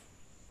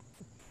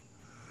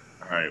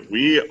right,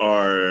 we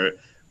are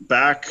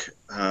back,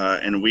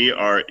 and we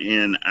are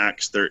in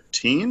Acts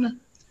 13,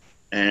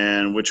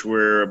 and which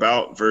we're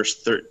about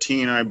verse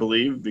 13, I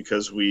believe,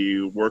 because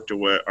we worked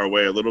our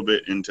way a little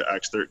bit into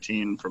Acts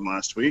 13 from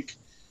last week.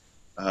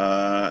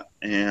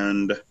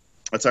 And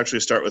let's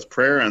actually start with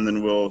prayer, and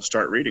then we'll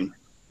start reading.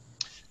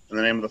 In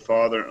the name of the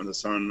Father, and the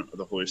Son, and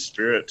the Holy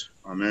Spirit.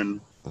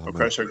 Amen. O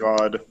Christ our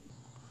God,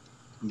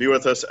 be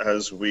with us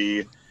as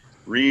we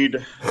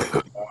read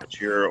about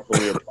your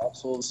holy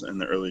apostles in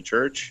the early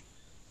church,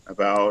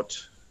 about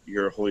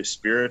your Holy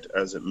Spirit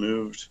as it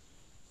moved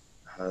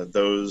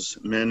those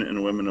men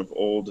and women of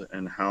old,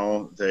 and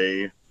how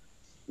they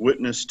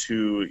witnessed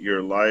to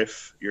your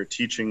life, your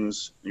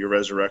teachings, your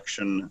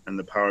resurrection, and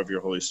the power of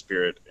your Holy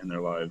Spirit in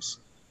their lives.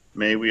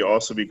 May we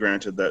also be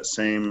granted that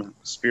same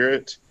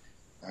Spirit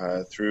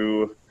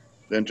through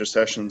the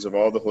intercessions of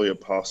all the holy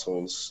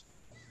apostles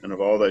and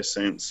of all thy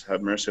saints.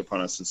 Have mercy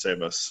upon us and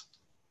save us.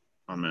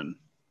 Amen.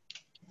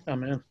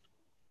 Amen.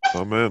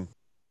 Amen.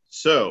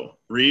 So,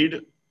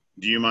 Reed,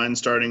 do you mind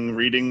starting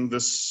reading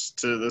this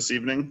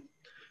evening?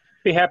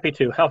 Be happy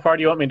to. How far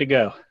do you want me to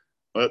go?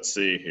 Let's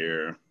see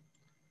here.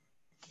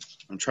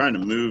 I'm trying to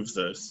move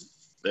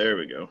this. There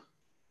we go.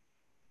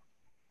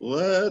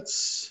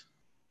 Let's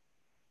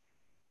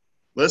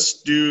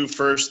do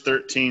first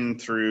 13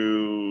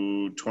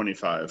 through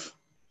 25.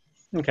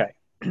 Okay.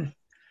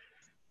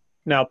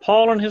 Now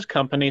Paul and his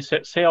company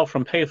set sail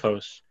from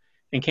Paphos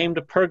and came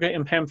to Perga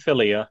in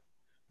Pamphylia,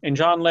 and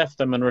John left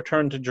them and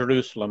returned to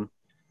Jerusalem.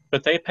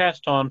 But they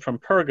passed on from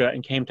Perga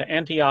and came to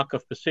Antioch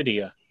of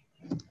Pisidia.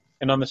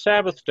 And on the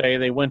Sabbath day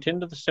they went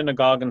into the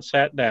synagogue and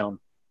sat down.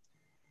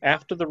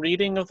 After the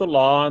reading of the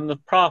law and the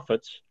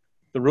prophets,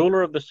 the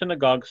ruler of the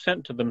synagogue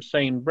sent to them,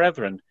 saying,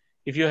 Brethren,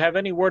 if you have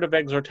any word of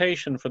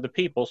exhortation for the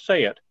people,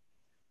 say it.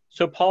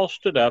 So Paul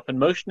stood up, and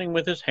motioning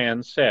with his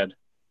hand, said,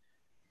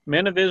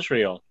 Men of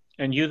Israel,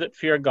 and you that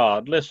fear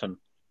God, listen.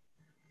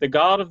 The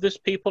God of this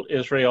people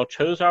Israel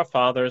chose our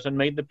fathers and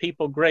made the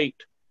people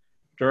great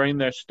during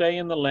their stay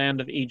in the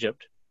land of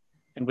Egypt,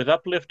 and with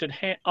uplifted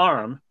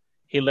arm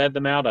he led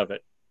them out of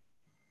it.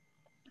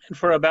 And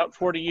for about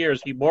 40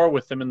 years he bore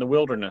with them in the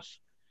wilderness.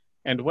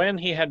 And when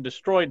he had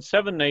destroyed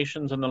 7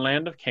 nations in the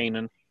land of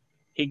Canaan,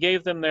 he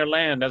gave them their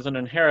land as an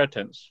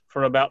inheritance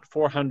for about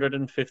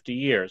 450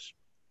 years.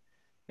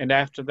 And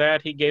after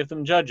that he gave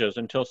them judges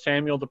until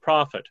Samuel the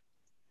prophet.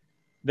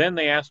 Then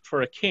they asked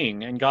for a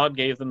king, and God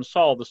gave them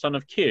Saul the son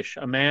of Kish,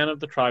 a man of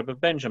the tribe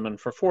of Benjamin,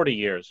 for 40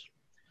 years.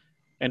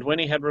 And when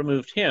he had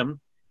removed him,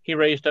 he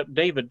raised up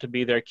David to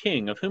be their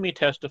king, of whom he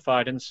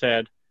testified and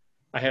said,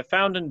 I have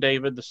found in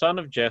David the son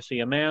of Jesse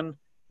a man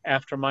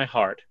after my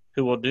heart,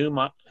 who will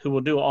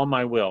do all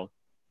my will.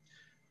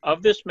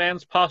 Of this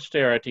man's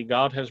posterity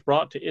God has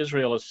brought to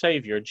Israel a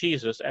Savior,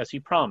 Jesus, as he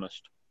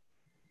promised.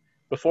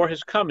 Before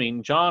his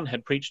coming, John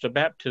had preached a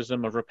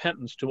baptism of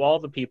repentance to all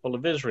the people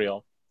of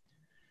Israel.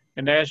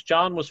 And as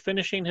John was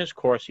finishing his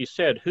course, he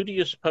said, Who do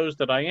you suppose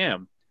that I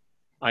am?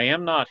 I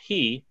am not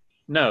he,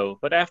 no,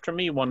 but after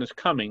me one is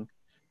coming,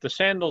 the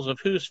sandals of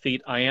whose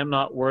feet I am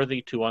not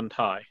worthy to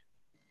untie.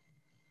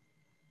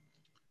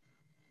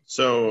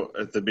 So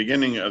at the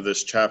beginning of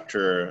this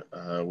chapter,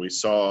 we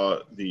saw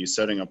the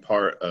setting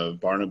apart of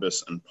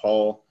Barnabas and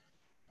Paul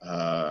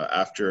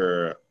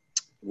after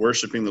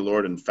worshiping the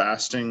Lord and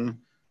fasting.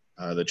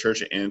 The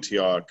church at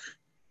Antioch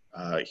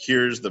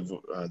hears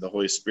the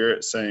Holy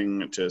Spirit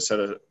saying to set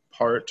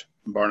apart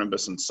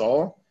Barnabas and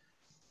Saul.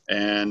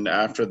 And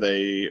after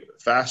they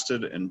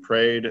fasted and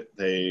prayed,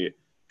 they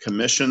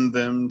commissioned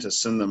them to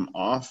send them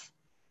off.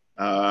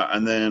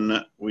 And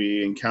then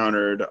we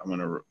encountered, I'm going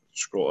to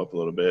scroll up a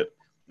little bit,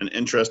 an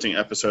interesting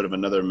episode of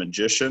another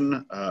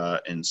magician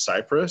in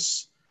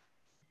Cyprus.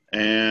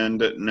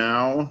 And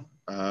now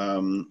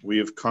we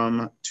have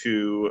come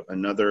to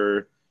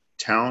another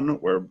town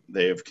where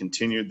they have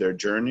continued their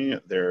journey.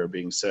 They're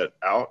being set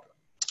out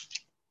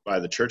by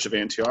the Church of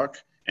Antioch,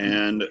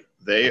 and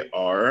they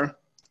are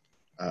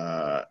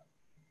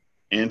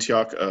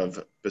Antioch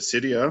of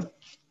Pisidia.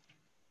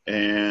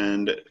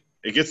 And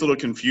it gets a little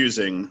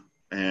confusing,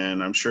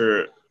 and I'm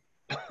sure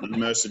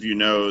most of you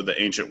know the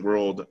ancient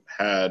world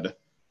had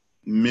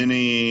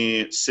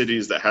many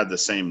cities that had the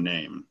same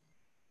name,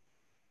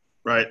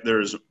 right?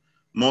 There's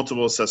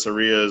multiple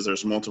Caesareas,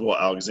 there's multiple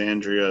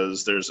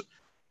Alexandrias, there's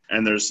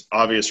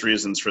obvious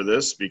reasons for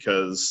this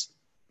because,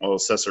 well,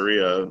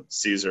 Caesarea,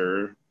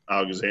 Caesar,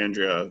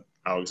 Alexandria,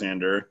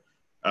 Alexander,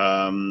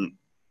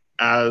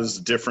 as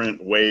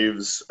different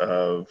waves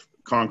of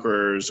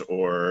conquerors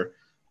or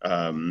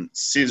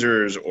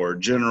Caesars or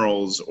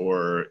generals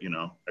or,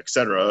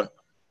 etc.,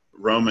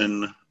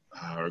 Roman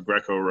or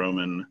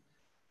Greco-Roman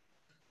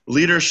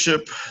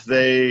leadership,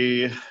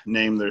 they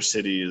name their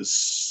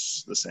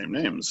cities the same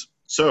names.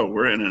 So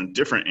we're in a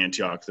different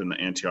Antioch than the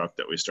Antioch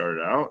that we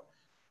started out.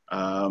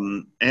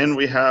 And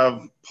we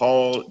have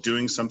Paul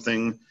doing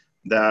something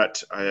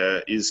that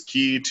is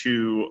key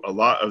to a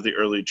lot of the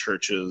early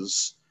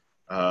churches'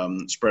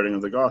 spreading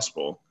of the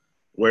gospel.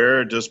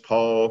 Where does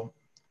Paul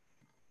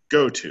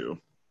go to?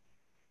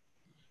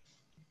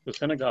 The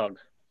synagogue.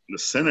 The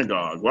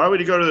synagogue. Why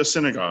would he go to the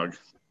synagogue?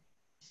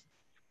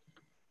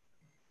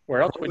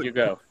 Where else would you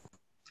go?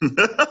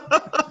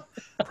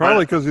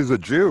 Probably because he's a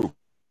Jew.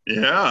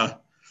 Yeah.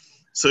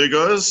 So he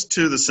goes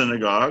to the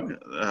synagogue.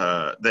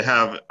 They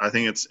have, I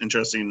think it's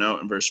interesting to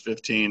note in verse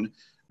 15,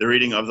 the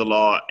reading of the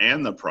law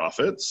and the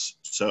prophets.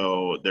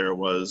 So there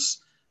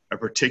was a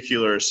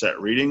particular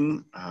set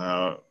reading,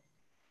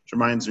 which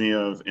reminds me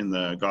of in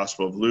the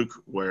Gospel of Luke,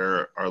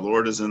 where our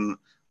Lord is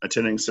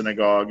attending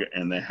synagogue,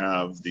 and they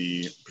have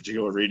the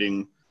particular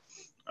reading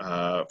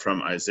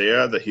from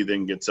Isaiah that he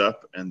then gets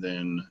up and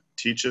then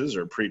teaches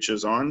or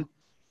preaches on.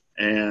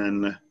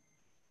 And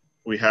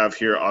we have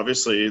here,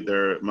 obviously,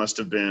 there must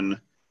have been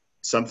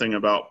something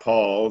about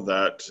Paul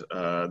that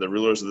the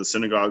rulers of the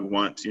synagogue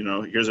want,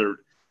 here's a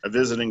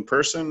visiting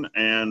person,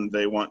 and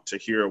they want to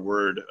hear a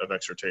word of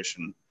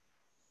exhortation.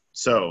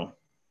 So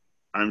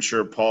I'm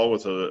sure Paul,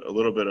 with a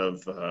little bit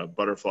of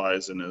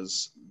butterflies in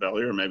his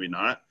belly, or maybe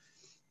not,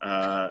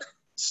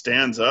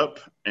 stands up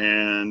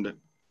and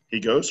he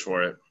goes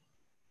for it.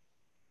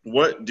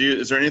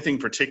 Is there anything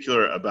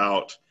particular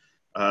about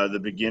the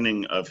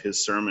beginning of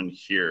his sermon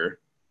here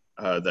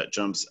that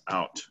jumps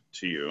out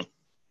to you?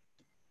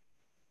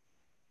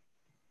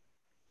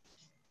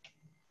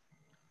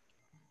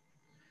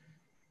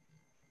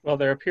 Well,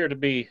 there appear to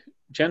be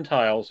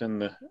Gentiles in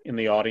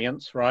the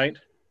audience, right?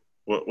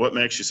 What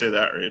makes you say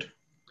that, Reed?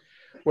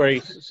 Where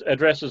he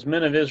addresses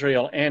men of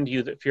Israel and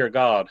you that fear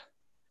God.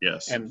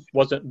 Yes. And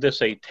wasn't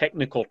this a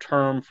technical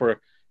term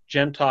for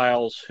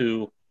Gentiles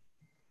who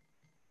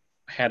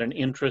had an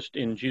interest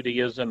in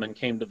Judaism and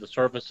came to the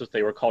services?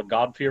 They were called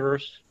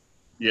God-fearers?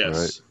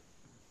 Yes.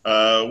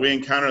 Right. We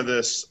encounter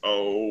this,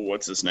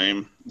 what's his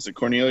name? Is it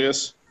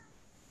Cornelius?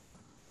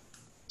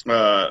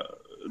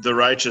 The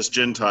righteous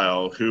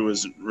Gentile who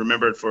was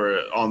remembered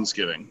for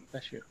almsgiving.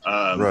 That's you.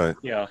 Right.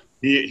 Yeah.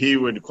 He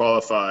would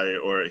qualify,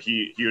 or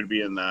he would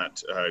be in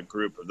that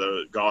group of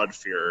the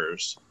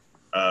God-fearers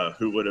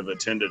who would have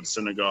attended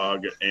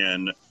synagogue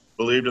and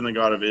believed in the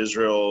God of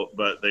Israel,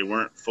 but they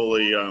weren't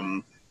fully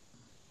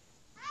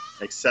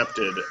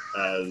accepted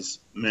as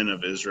men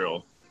of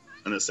Israel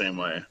in the same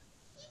way.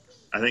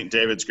 I think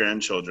David's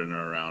grandchildren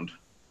are around.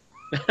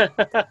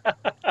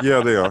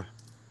 Yeah, they are.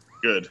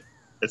 Good.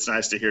 It's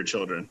nice to hear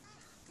children.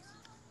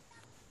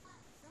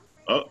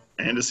 Oh,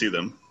 and to see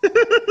them.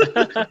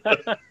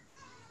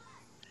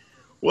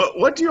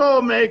 What do you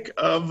all make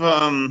of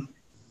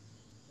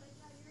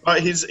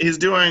he's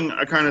doing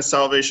a kind of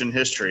salvation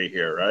history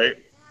here, right?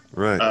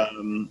 Right.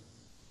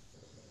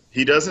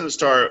 He doesn't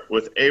start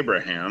with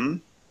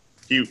Abraham.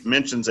 He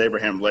mentions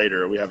Abraham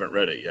later. We haven't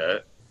read it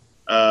yet.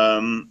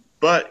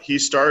 But he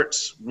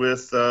starts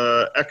with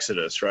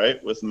Exodus,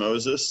 right? With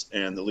Moses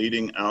and the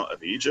leading out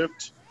of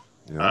Egypt.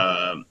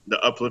 Yeah. The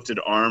uplifted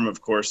arm,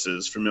 of course,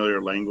 is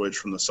familiar language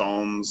from the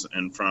Psalms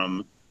and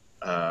from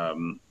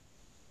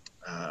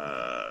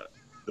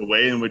the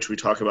way in which we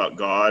talk about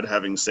God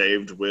having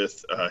saved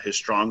with his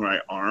strong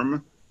right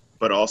arm.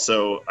 But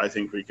also, I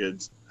think we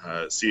could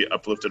see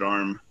uplifted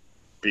arm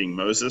being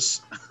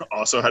Moses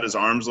also had his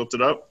arms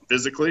lifted up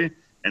physically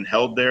and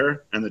held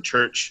there. And the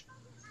church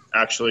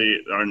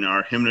actually, in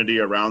our hymnody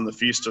around the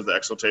Feast of the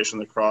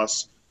Exaltation of the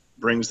Cross,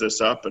 brings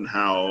this up, and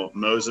how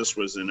Moses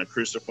was in a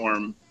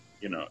cruciform,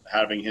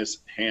 having his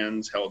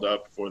hands held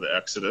up for the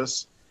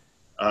Exodus.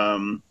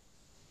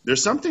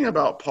 There's something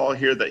about Paul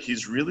here that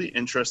he's really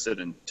interested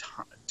in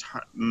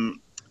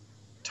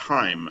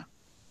time.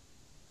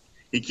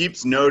 He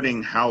keeps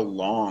noting how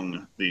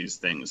long these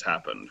things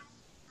happened.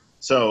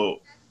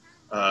 So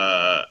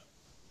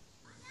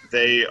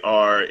they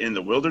are in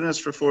the wilderness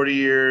for 40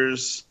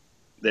 years.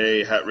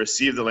 They have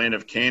received the land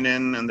of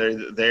Canaan, and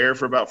they're there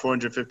for about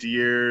 450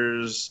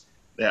 years.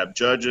 They have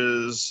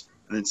judges,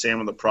 and then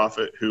Samuel the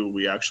prophet, who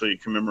we actually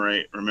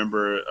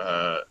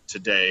remember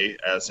today,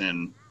 as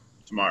in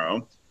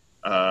tomorrow.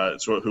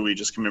 So who we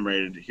just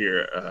commemorated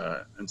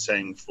here and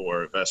sang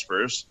for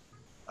Vespers.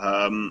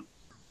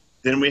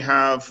 Then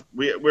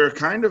we're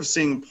kind of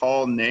seeing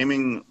Paul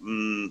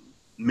naming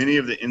many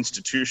of the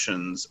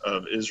institutions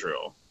of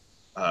Israel,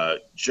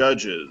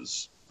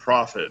 judges,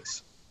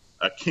 prophets,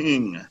 a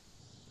king,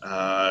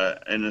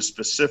 and a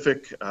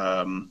specific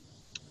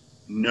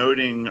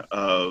noting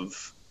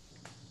of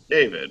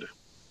David.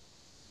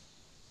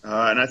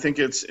 And I think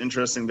it's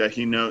interesting that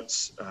he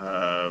notes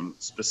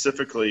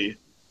specifically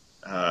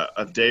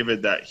of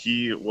David that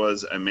he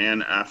was a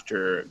man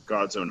after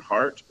God's own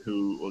heart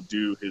who will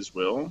do his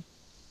will.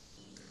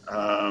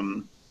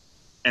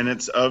 And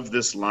it's of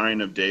this line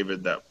of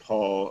David that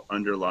Paul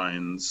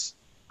underlines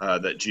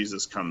that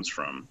Jesus comes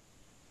from.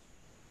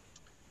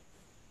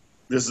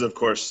 This is, of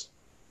course,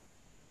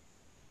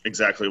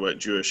 exactly what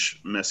Jewish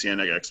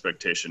messianic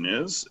expectation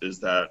is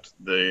that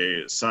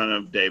the son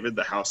of David,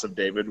 the house of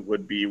David,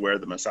 would be where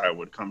the Messiah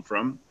would come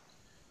from.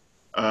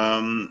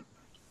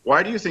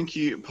 Why do you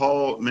think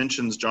Paul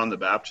mentions John the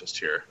Baptist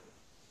here?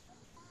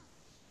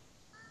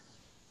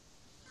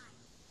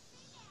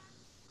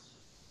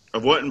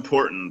 Of what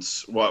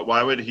importance?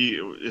 Why would he?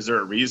 Is there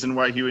a reason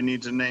why he would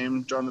need to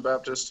name John the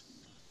Baptist?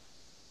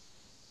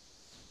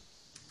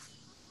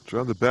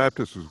 John the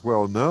Baptist was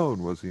well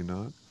known, was he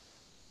not?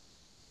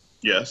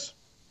 Yes.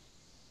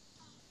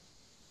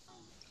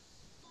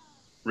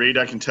 Reed,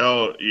 I can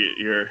tell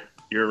you're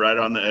right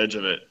on the edge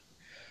of it.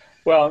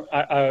 Well,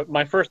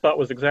 my first thought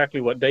was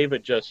exactly what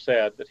David just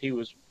said, that he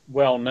was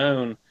well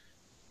known.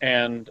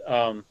 And,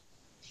 I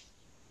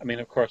mean,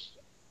 of course,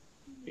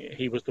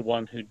 he was the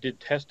one who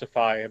did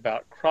testify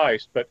about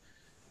Christ. But,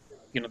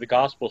 you know, the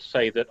Gospels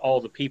say that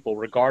all the people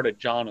regarded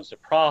John as a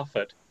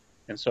prophet.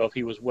 And so if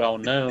he was well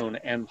known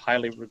and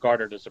highly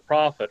regarded as a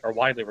prophet, or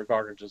widely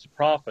regarded as a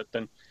prophet,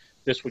 then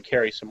this would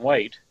carry some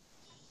weight.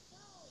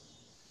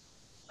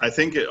 I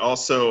think it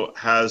also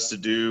has to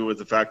do with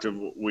the fact of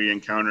what we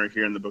encounter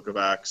here in the book of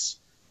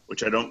Acts,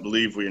 which I don't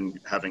believe we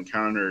have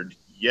encountered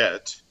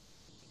yet,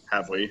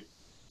 have we?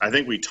 I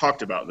think we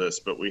talked about this,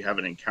 but we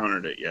haven't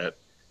encountered it yet.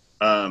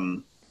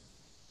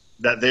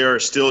 That they are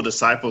still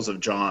disciples of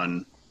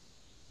John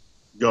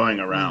going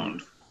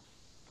around.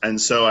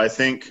 And so I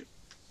think,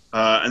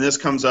 and this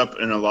comes up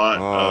in a lot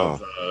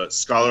of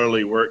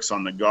scholarly works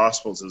on the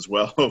Gospels as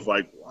well, of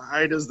like,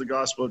 why does the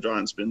Gospel of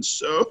John spend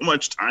so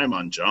much time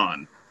on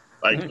John?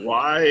 Like,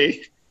 why?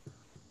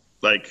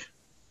 Like,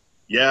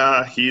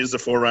 yeah, he is the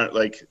forerunner.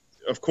 Like,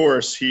 of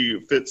course, he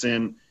fits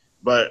in.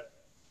 But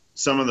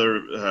some of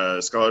the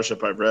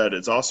scholarship I've read,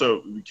 it's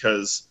also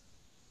because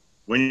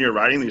when you're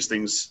writing these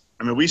things,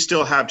 I mean, we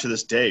still have to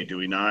this day, do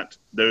we not?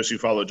 Those who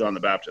follow John the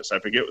Baptist. I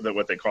forget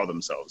what they call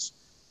themselves.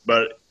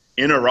 But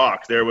in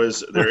Iraq, there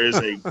is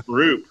a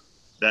group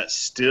that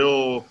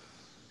still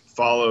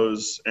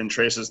follows and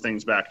traces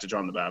things back to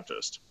John the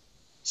Baptist.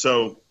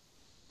 So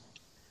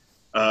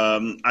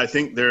I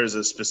think there is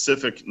a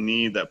specific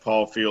need that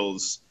Paul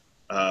feels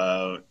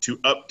to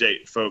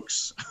update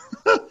folks.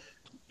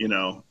 You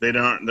know, they're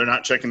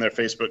not checking their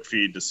Facebook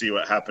feed to see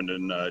what happened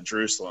in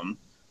Jerusalem.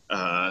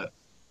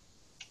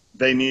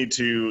 They need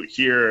to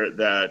hear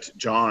that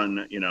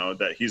John, you know,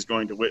 that he's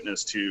going to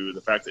witness to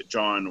the fact that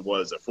John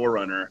was a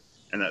forerunner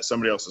and that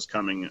somebody else is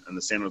coming and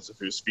the sandals of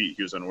whose feet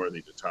he was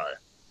unworthy to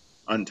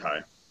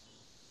untie.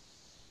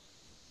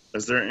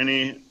 Is there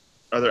any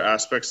other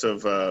aspects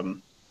of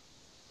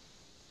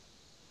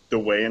the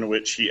way in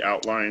which he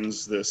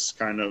outlines this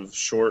kind of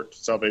short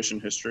salvation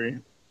history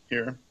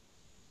here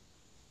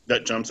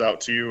that jumps out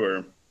to you?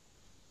 Or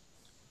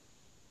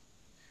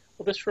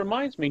Well, this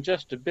reminds me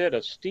just a bit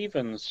of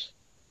Stephen's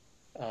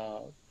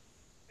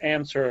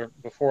answer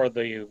before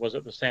was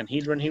it the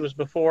Sanhedrin he was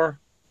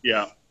before?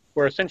 Yeah.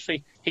 Where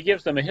essentially he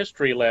gives them a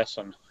history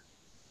lesson.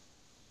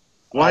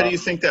 Why do you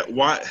think that?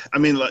 Why? I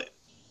mean, like,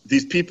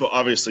 these people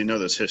obviously know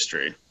this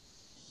history,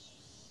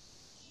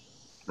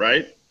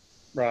 right?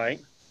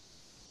 Right.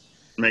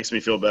 Makes me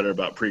feel better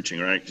about preaching,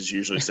 right? Because you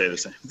usually say the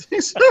same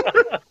things.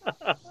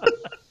 I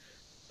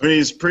mean,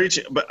 he's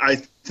preaching, but I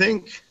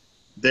think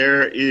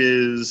there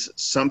is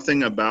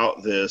something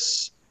about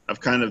this of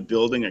kind of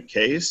building a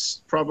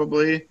case,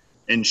 probably,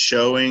 and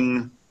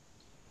showing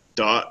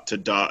dot to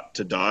dot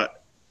to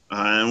dot.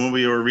 And when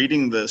we were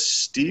reading the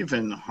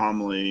Stephen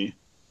homily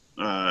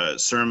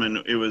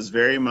sermon, it was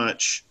very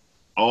much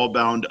all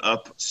bound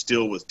up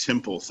still with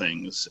temple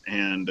things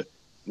and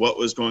what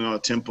was going on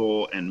with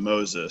temple and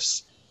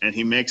Moses. And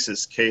he makes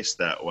his case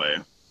that way.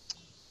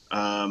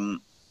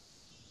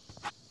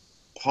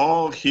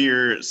 Paul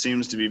here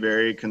seems to be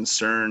very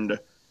concerned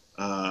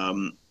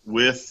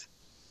with,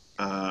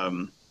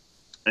 and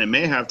it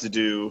may have to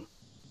do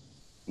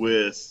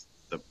with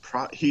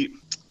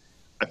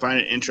I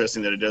find it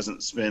interesting that it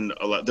doesn't spend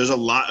a lot. There's a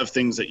lot of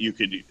things that you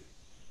could.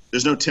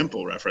 There's no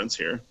temple reference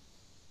here.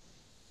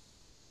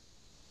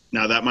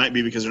 Now that might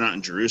be because they're not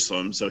in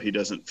Jerusalem, so he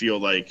doesn't feel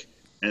like.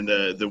 And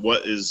the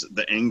what is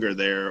the anger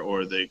there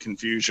or the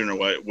confusion or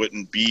what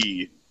wouldn't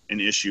be an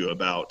issue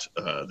about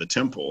the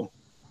temple.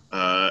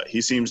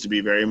 He seems to be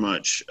very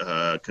much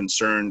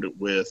concerned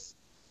with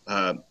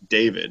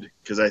David,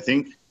 because I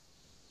think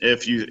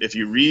if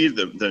you read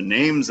the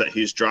names that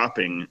he's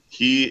dropping,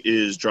 he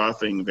is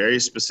dropping very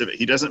specific.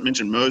 He doesn't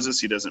mention Moses.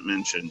 He doesn't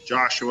mention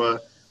Joshua.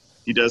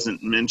 He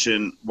doesn't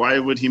mention. Why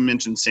would he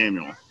mention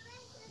Samuel?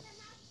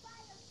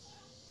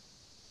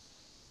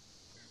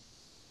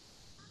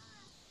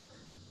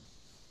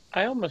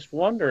 I almost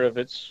wonder if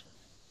it's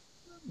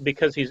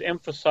because he's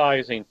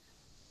emphasizing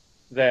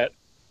that.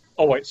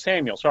 Oh wait,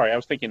 Samuel. Sorry, I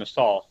was thinking of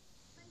Saul.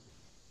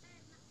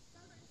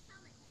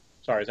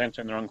 Sorry, I was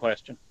answering the wrong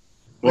question.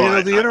 Well, you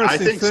know, the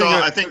interesting thing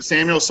I think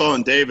Samuel, Saul,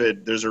 and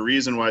David. There's a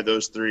reason why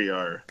those three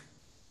are.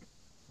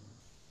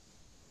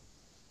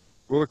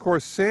 Well, of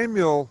course,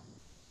 Samuel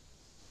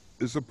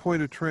is a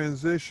point of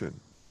transition.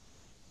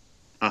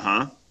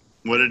 What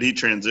did he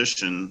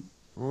transition?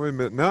 Well, wait a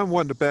minute. Now I'm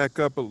wanting to back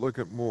up and look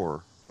at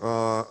more. He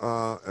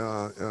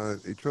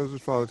chose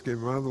his fathers,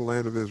 came out of the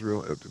land of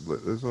Israel.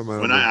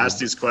 When I ask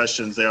these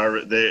questions, they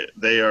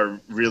are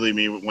really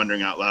me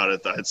wondering out loud.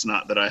 It's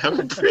not that I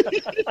haven't.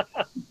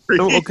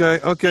 Okay.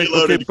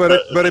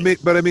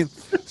 But I mean,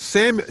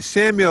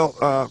 Samuel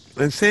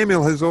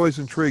has always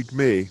intrigued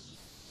me.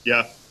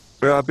 Yeah.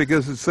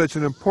 Because it's such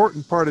an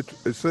important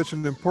it's such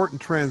an important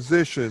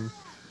transition,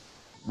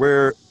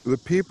 where the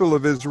people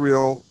of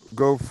Israel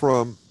go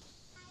from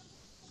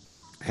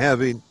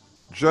having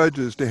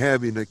judges to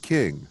having a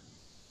king.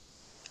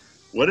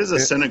 What is a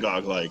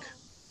synagogue like?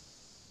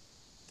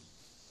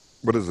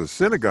 What is a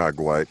synagogue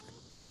like?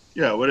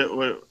 Yeah,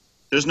 what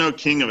there's no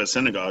king of a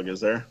synagogue, is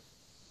there?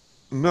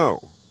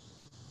 No.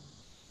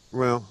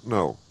 Well,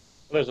 no.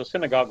 There's a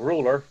synagogue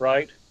ruler,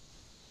 right?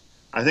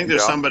 I think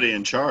there's Yeah. somebody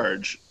in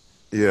charge.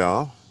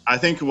 Yeah. I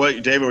think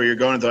what David, where you're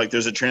going to, like,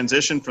 there's a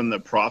transition from the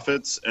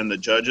prophets and the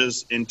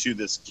judges into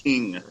this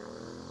king.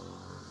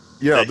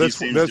 Yeah, that he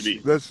seems to be.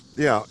 that's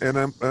yeah, and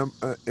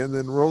and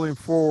then rolling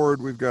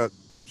forward, we've got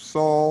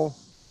Saul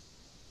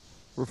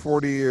for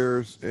 40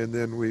 years, and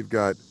then we've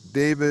got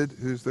David,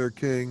 who's their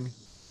king,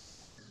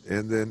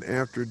 and then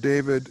after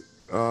David,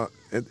 and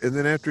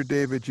then after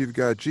David, you've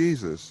got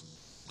Jesus,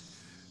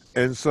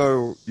 and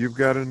so you've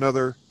got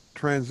another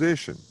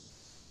transition.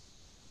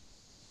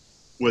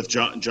 With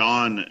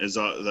John is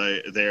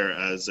there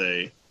as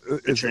a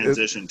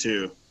transition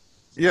too.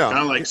 Yeah,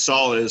 kind of like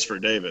Saul is for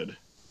David.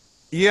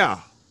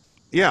 Yeah,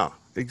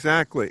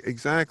 exactly.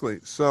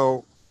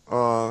 So,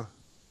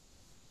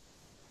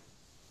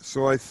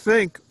 so I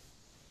think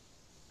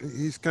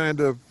he's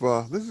kind of.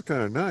 This is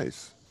kind of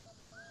nice.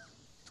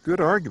 It's a good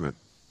argument.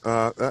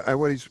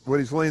 What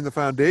he's laying the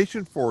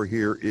foundation for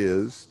here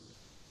is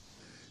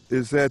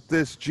that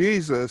this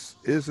Jesus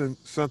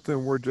isn't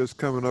something we're just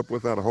coming up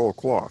with out of whole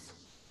cloth.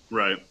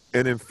 Right.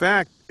 And in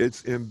fact,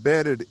 it's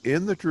embedded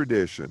in the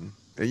tradition,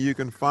 and you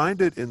can find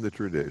it in the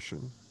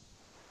tradition.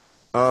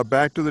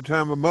 Back to the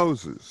time of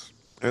Moses,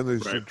 and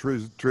there's a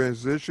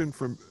transition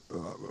from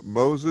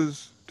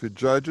Moses to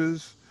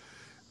judges,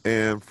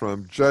 and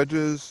from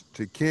judges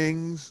to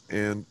kings,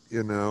 and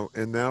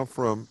and now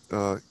from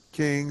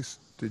kings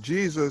to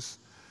Jesus.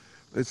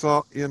 It's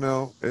all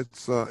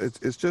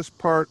it's just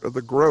part of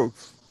the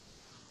growth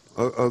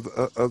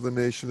of the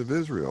nation of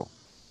Israel.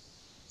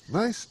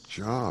 Nice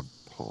job,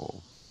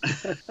 Paul.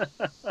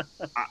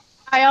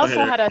 I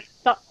also had a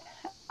thought.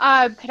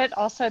 Could it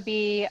also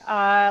be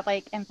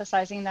like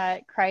emphasizing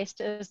that Christ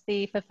is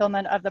the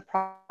fulfillment of the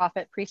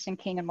prophet, priest, and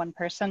king in one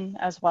person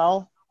as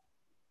well?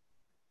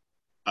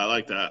 I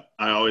like that.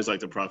 I always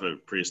like the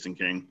prophet, priest, and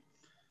king.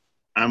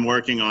 I'm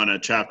working on a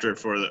chapter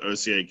for the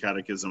OCA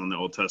Catechism in the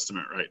Old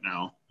Testament right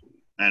now,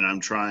 and I'm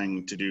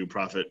trying to do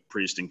prophet,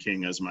 priest, and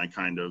king as my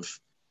kind of,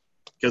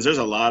 because there's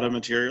a lot of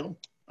material.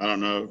 I don't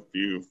know if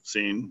you've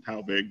seen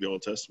how big the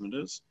Old Testament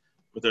is,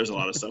 but there's a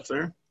lot of stuff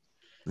there.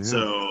 Yeah.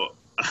 So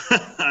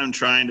I'm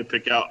trying to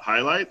pick out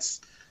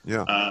highlights.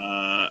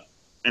 Yeah.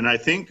 And I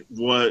think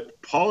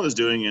what Paul is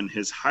doing in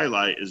his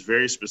highlight is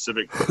very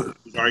specific to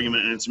his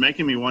argument. And it's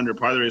making me wonder,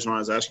 part of the reason why I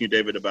was asking you,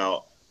 David,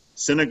 about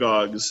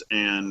synagogues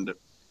and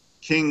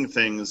king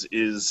things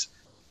is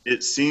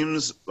it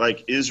seems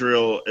like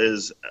Israel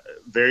is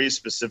very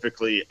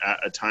specifically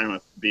at a time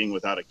of being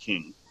without a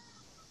king.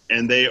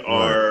 And they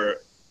are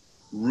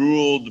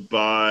ruled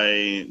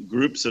by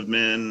groups of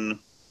men,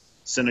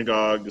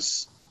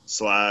 synagogues, /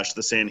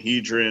 the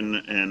Sanhedrin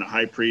and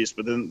high priest,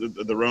 but then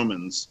the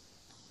Romans.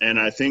 And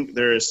I think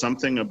there is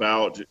something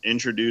about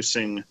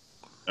introducing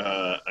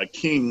a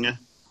king,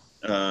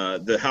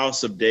 the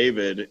house of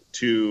David,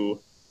 to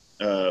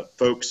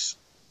folks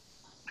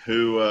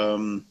who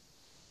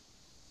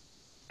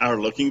are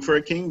looking for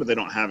a king, but they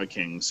don't have a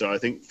king. So I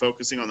think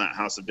focusing on that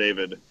house of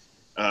David,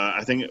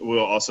 I think we'll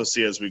also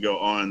see as we go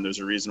on, there's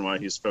a reason why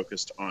he's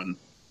focused on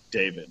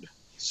David.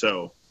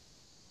 So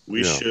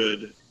we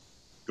should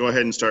go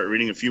ahead and start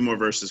reading a few more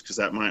verses, because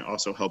that might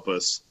also help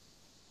us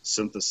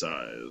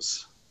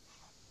synthesize.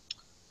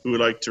 Who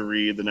would like to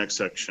read the next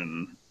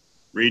section?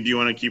 Reed, do you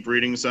want to keep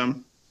reading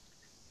some?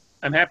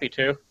 I'm happy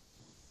to.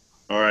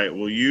 All right.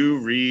 Will you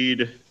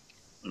read?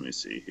 Let me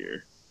see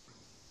here.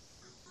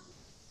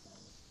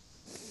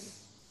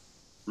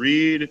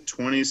 Read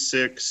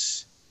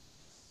 26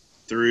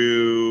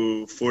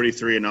 through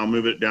 43, and I'll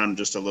move it down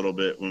just a little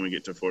bit when we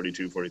get to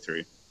 42,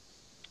 43.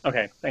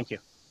 Okay, thank you.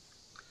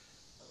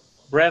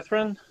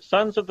 Brethren,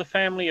 sons of the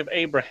family of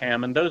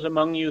Abraham, and those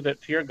among you that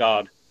fear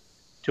God,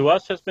 to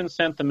us has been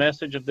sent the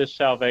message of this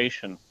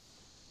salvation.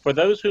 For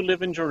those who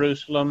live in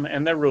Jerusalem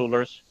and their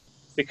rulers,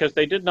 because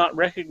they did not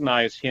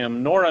recognize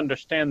him, nor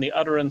understand the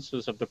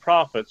utterances of the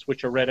prophets,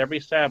 which are read every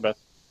Sabbath,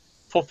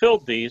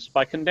 fulfilled these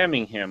by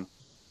condemning him.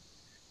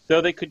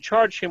 Though they could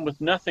charge him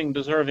with nothing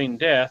deserving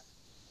death,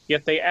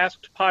 yet they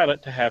asked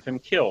Pilate to have him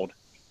killed.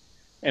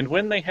 And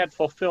when they had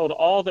fulfilled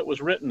all that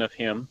was written of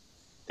him,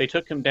 they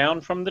took him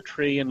down from the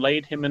tree and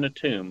laid him in a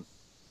tomb.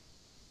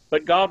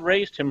 But God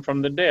raised him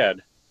from the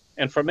dead,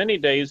 and for many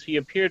days he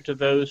appeared to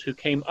those who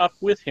came up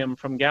with him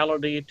from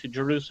Galilee to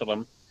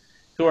Jerusalem,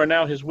 who are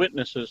now his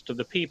witnesses to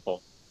the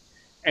people.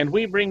 And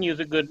we bring you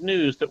the good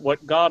news that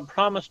what God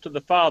promised to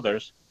the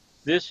fathers,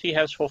 this he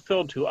has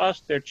fulfilled to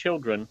us, their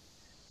children,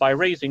 by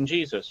raising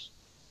Jesus.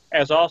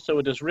 As also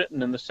it is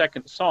written in the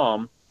 2nd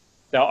Psalm,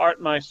 Thou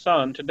art my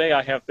son, today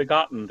I have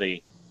begotten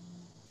thee.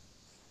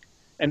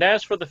 And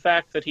as for the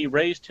fact that he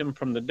raised him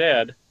from the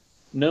dead,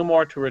 no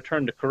more to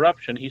return to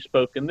corruption, he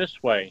spoke in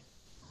this way,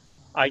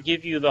 I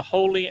give you the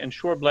holy and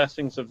sure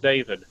blessings of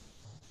David.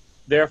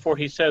 Therefore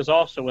he says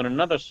also in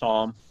another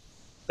psalm,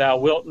 thou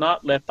wilt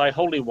not let thy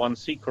Holy One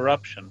see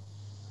corruption.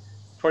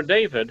 For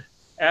David,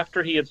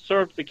 after he had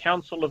served the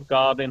counsel of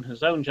God in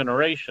his own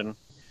generation,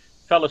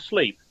 fell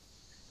asleep,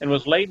 and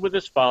was laid with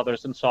his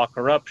fathers and saw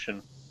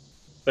corruption.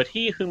 But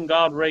he whom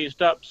God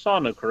raised up saw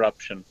no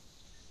corruption.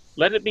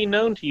 Let it be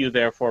known to you,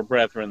 therefore,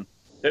 brethren,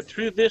 that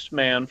through this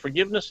man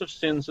forgiveness of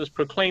sins is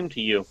proclaimed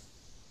to you,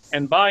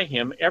 and by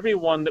him every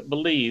one that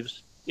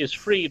believes is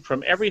freed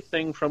from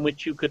everything from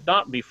which you could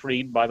not be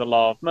freed by the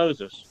law of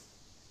Moses.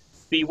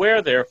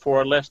 Beware,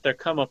 therefore, lest there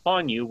come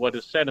upon you what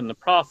is said in the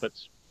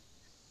prophets,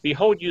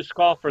 Behold, you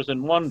scoffers,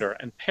 and wonder,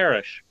 and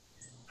perish.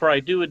 For I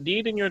do a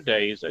deed in your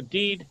days, a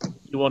deed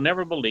you will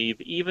never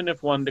believe, even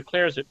if one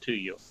declares it to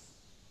you.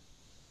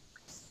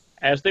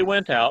 As they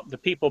went out, the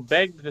people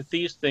begged that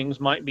these things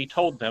might be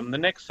told them the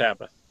next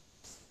Sabbath.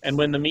 And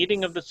when the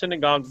meeting of the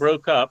synagogue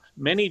broke up,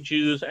 many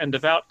Jews and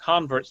devout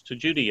converts to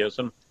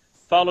Judaism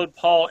followed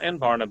Paul and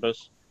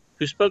Barnabas,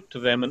 who spoke to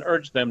them and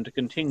urged them to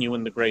continue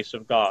in the grace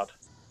of God.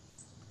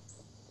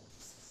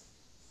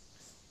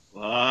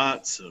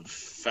 Lots of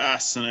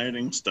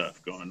fascinating stuff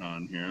going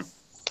on here.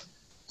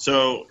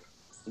 So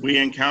we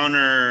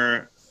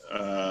encounter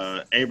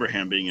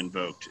Abraham being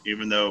invoked,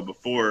 even though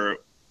before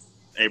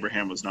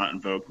Abraham was not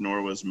invoked,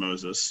 nor was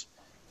Moses.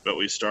 But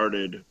we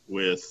started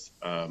with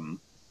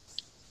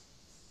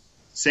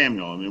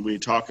Samuel. I mean, we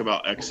talk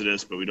about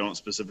Exodus, but we don't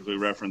specifically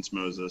reference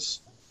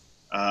Moses.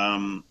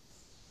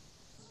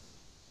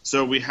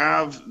 So we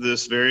have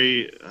this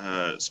very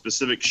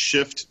specific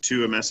shift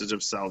to a message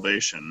of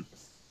salvation.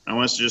 I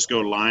want us to just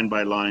go line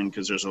by line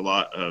because there's I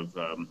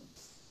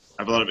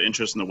have a lot of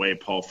interest in the way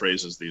Paul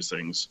phrases these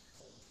things.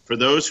 For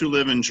those who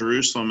live in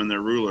Jerusalem and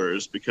their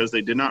rulers, because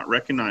they did not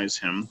recognize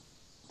him,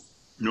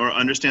 nor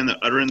understand the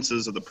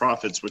utterances of the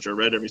prophets, which are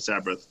read every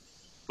Sabbath,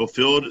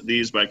 fulfilled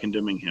these by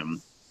condemning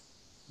him.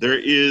 There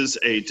is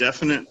a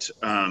definite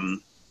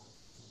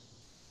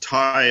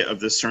tie of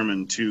this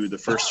sermon to the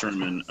first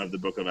sermon of the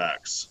book of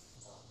Acts.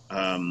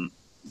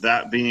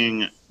 That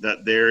being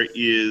that there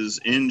is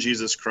in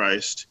Jesus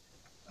Christ,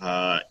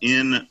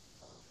 in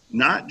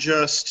not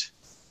just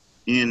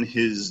in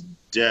his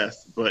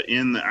death, but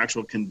in the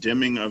actual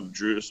condemning of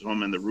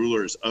Jerusalem and the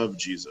rulers of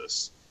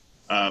Jesus.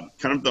 Kind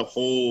of the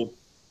whole,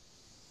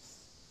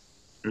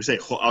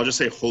 I'll just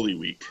say Holy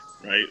Week,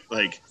 right?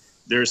 Like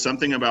there's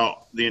something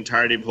about the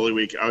entirety of Holy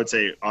Week. I would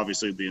say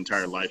obviously the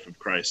entire life of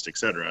Christ,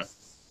 etc.,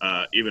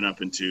 even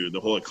up into the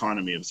whole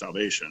economy of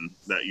salvation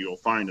that you'll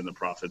find in the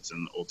prophets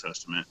in the Old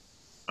Testament.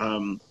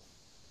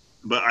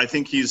 But I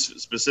think he's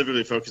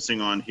specifically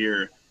focusing on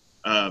here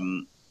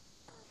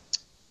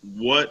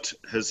what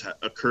has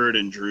occurred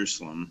in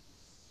Jerusalem.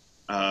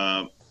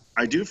 I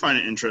do find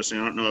it interesting.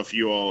 I don't know if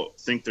you all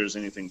think there's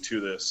anything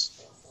to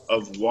this,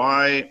 of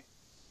why,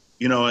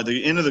 at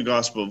the end of the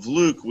Gospel of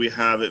Luke, we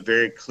have it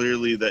very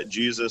clearly that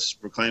Jesus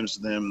proclaims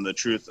to them the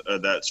truth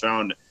that's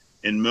found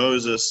in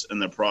Moses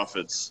and the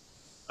prophets,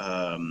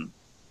 and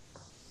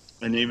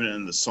even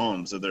in the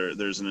Psalms. That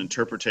there's an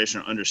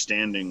interpretation or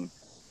understanding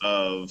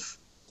of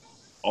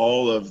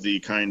all of the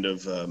kind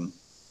of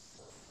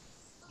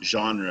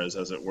genres,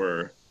 as it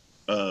were,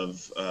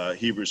 of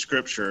Hebrew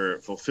Scripture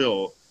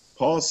fulfill.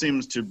 Paul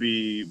seems to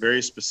be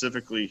very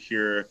specifically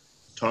here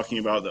talking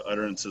about the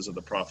utterances of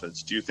the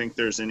prophets. Do you think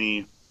there's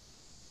any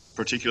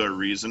particular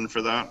reason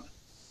for that?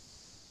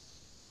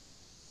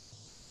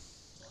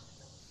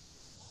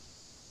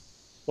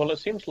 Well, it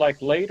seems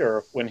like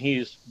later, when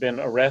he's been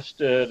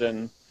arrested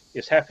and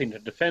is having to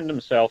defend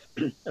himself,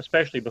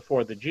 especially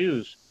before the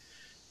Jews,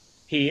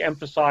 he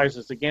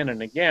emphasizes again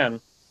and again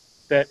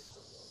that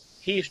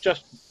he's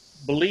just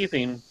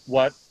believing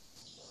what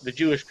the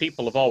Jewish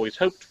people have always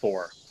hoped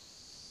for,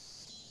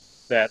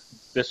 that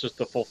this is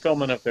the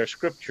fulfillment of their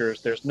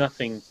scriptures. There's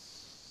nothing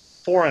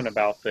foreign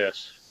about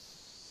this.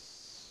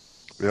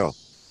 Yeah.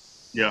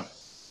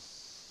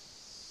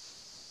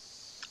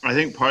 I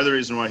think part of the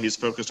reason why he's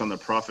focused on the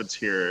prophets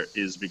here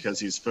is because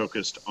he's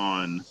focused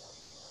on,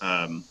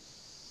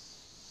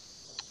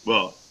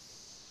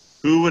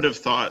 who would have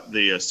thought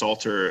the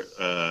Psalter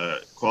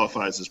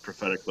qualifies as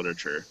prophetic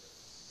literature?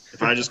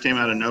 If I just came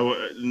out of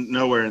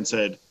nowhere and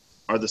said,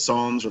 are the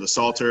Psalms or the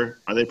Psalter,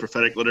 are they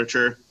prophetic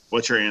literature?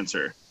 What's your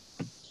answer?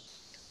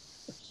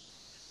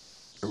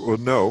 Well,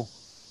 no.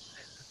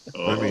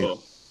 Oh, I mean,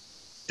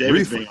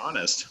 David's being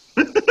honest.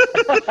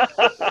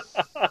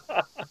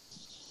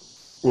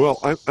 Well,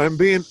 I'm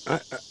being. Do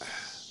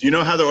you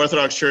know how the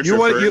Orthodox Church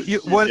Father? Do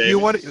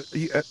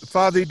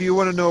you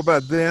want to know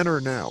about then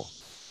or now?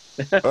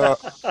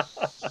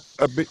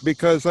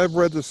 Because I've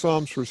read the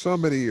Psalms for so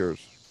many years,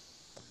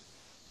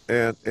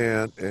 and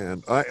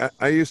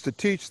I used to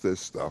teach this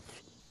stuff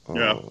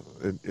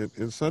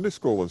in Sunday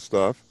school and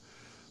stuff,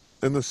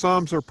 and the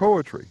Psalms are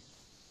poetry.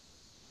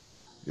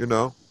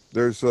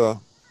 There's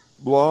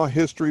law,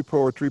 history,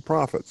 poetry,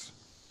 prophets.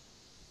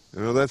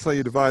 That's how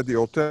you divide the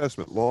Old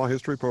Testament: law,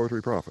 history,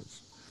 poetry,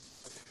 prophets.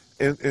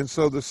 And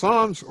so the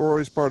Psalms are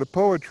always part of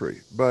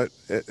poetry, but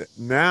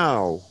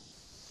now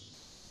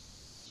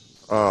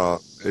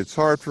it's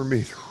hard for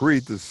me to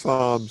read the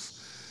Psalms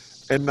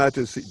And not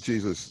just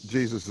Jesus.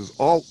 Jesus is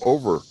all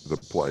over the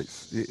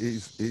place.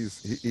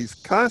 He's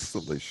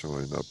constantly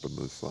showing up in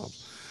the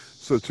Psalms.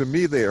 So to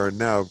me, they are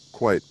now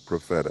quite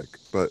prophetic.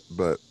 How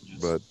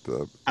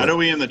do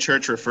we in the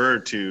church refer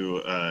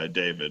to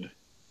David?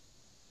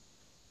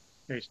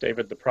 He's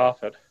David the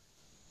prophet.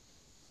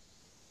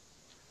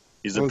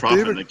 He's a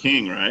prophet and a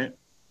king, right?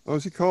 Oh,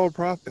 is he called a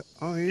prophet?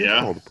 Oh, he is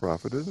called a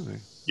prophet, isn't he?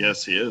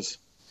 Yes, he is.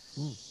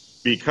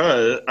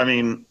 Because, I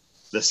mean,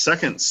 the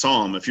second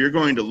psalm, if you're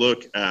going to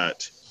look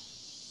at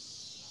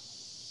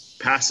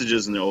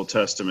passages in the Old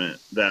Testament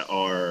that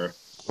are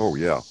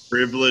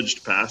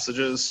privileged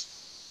passages,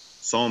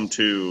 Psalm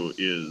 2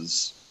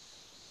 is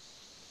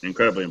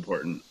incredibly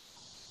important.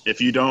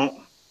 If you don't,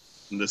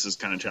 and this is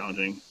kind of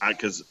challenging,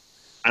 because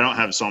I don't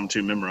have Psalm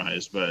 2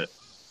 memorized, but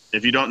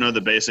if you don't know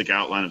the basic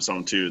outline of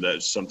Psalm 2,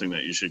 that's something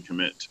that you should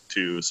commit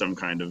to some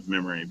kind of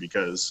memory,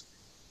 because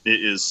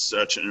it is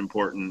such an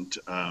important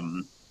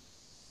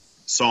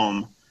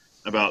psalm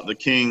about the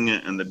king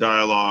and the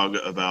dialogue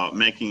about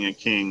making a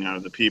king out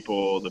of the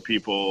people. The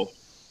people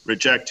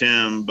reject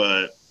him,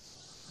 but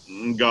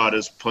God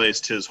has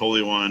placed his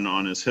Holy One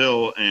on his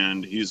hill,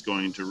 and he's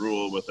going to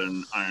rule with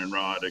an iron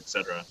rod,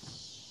 etc.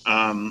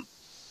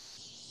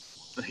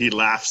 He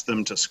laughs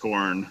them to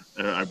scorn,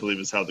 I believe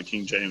is how the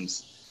King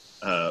James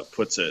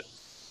puts it.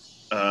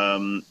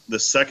 The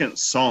second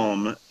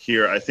psalm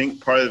here, I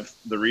think part of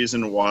the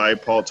reason why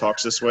Paul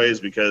talks this way is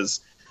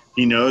because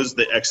he knows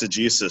the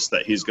exegesis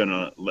that he's going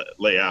to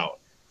lay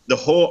out. The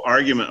whole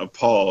argument of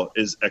Paul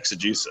is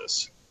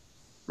exegesis,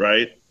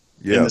 right?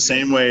 Yeah. In the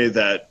same way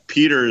that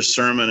Peter's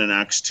sermon in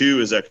Acts 2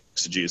 is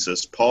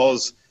exegesis,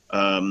 Paul's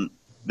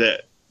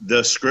that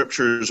the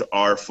scriptures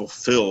are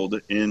fulfilled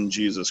in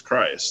Jesus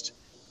Christ.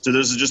 So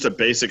this is just a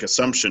basic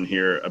assumption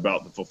here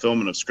about the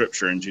fulfillment of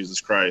scripture in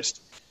Jesus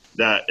Christ,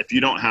 that if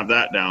you don't have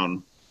that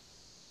down,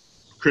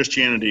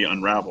 Christianity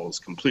unravels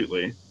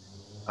completely.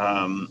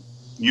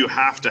 You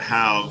have to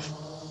have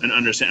an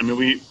understanding. I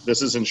mean,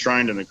 this is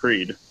enshrined in the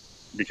creed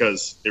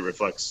because it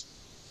reflects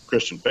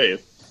Christian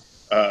faith,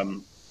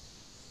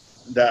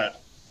 that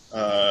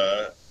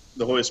the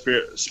Holy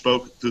Spirit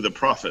spoke through the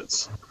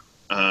prophets,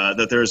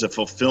 that there is a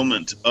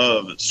fulfillment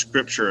of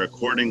Scripture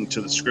according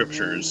to the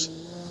Scriptures,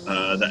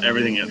 that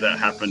everything that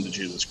happened to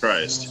Jesus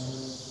Christ.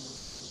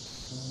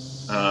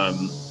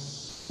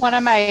 One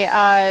of my,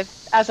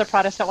 as a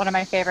Protestant, one of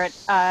my favorite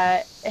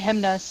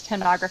hymnist,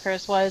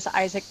 hymnographers was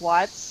Isaac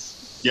Watts.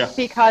 Yeah.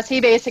 Because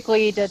he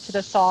basically did to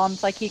the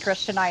Psalms, like he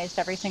Christianized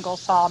every single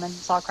Psalm and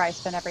saw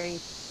Christ in every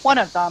one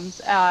of them,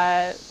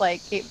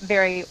 like a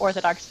very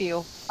orthodox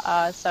view.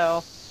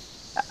 So,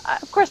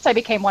 of course, I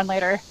became one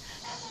later.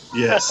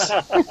 Yes.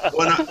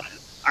 Well,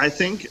 I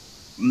think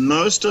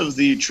most of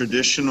the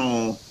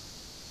traditional,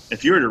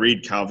 if you were to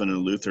read Calvin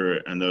and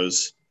Luther and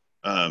those,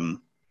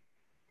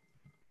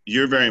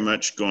 you're very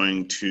much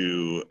going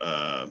to,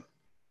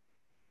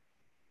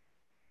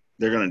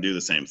 they're going to do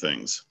the same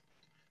things,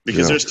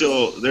 because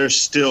they're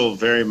still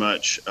very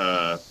much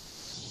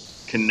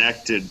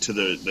connected to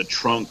the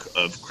trunk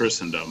of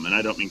Christendom. And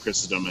I don't mean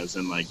Christendom as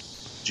in like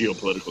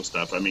geopolitical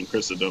stuff. I mean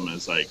Christendom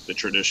as like the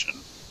tradition.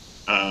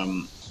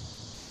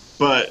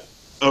 But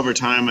over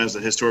time, as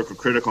the historical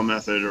critical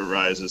method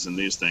arises in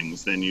these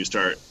things, then you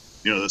start,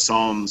 the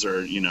Psalms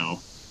are,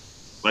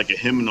 like a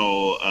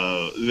hymnal,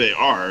 they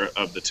are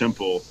of the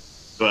temple,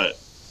 but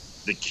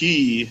the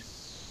key,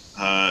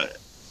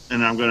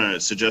 and I'm going to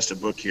suggest a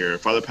book here,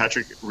 Father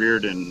Patrick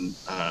Reardon,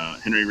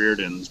 Henry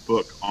Reardon's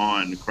book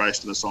on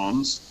Christ in the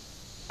Psalms.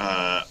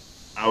 I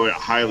would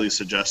highly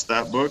suggest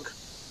that book.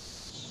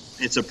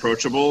 It's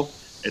approachable.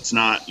 It's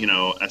not,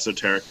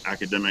 esoteric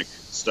academic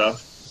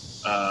stuff,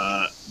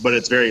 but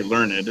it's very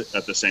learned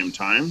at the same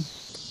time.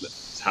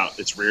 That's how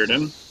it's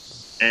Reardon.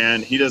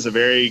 And he does a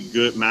very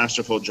good,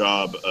 masterful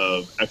job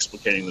of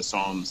explicating the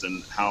Psalms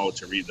and how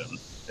to read them,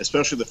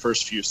 especially the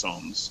first few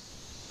Psalms.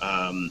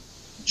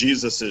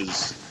 Jesus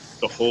is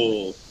the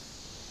whole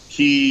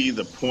key,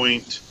 the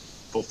point,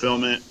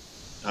 fulfillment.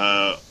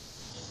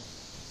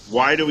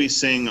 Why do we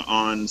sing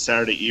on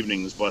Saturday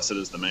evenings, "Blessed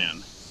is the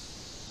man"?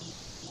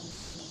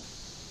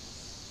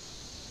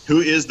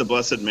 Who is the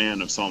blessed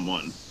man of Psalm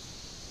 1?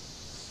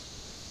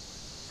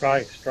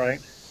 Christ,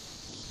 right?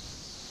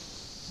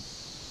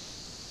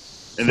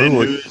 And then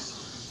who is?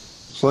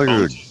 It's like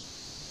a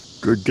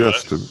good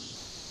guess to me.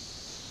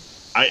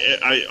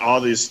 All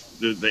these,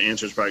 the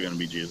answer is probably going to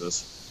be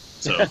Jesus.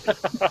 So.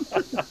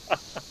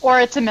 Or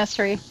it's a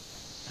mystery.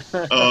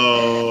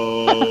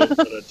 Oh,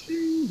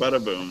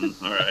 bada boom.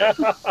 All right.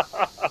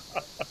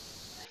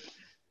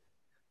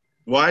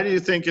 Why do you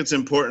think it's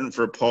important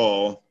for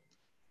Paul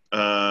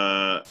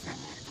to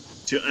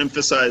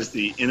emphasize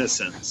the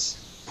innocence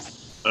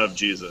of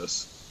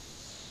Jesus?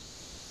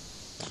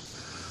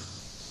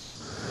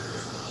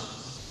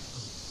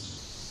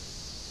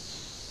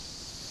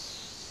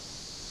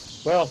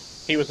 Well,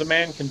 he was a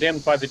man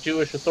condemned by the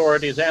Jewish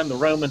authorities and the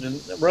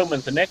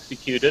Romans and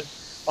executed.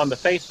 On the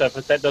face of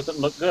it, that doesn't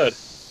look good.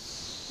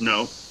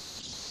 No.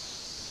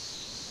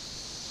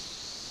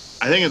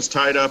 I think it's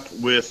tied up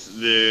with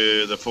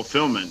the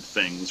fulfillment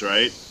things,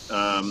 right?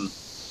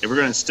 If we're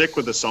going to stick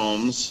with the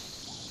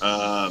Psalms,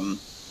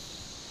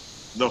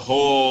 the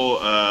whole,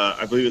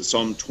 I believe it's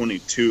Psalm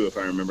 22, if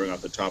I remember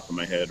off the top of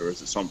my head, or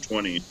is it Psalm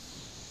 20?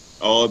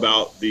 All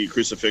about the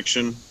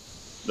crucifixion,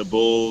 the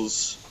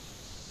bulls,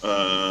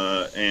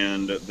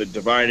 and the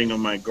dividing of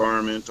my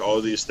garment, all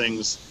of these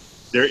things.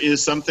 There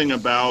is something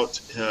about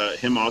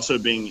him also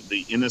being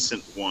the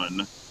innocent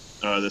one,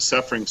 the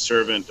suffering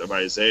servant of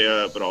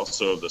Isaiah, but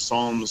also of the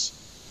Psalms,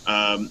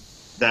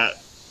 that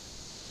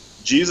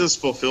Jesus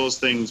fulfills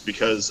things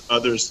because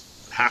others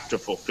have to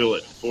fulfill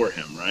it for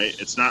him, right?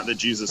 It's not that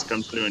Jesus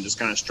comes through and just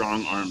kind of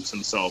strong arms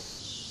himself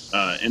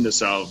into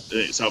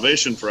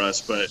salvation for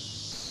us, but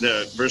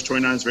the verse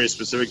 29 is very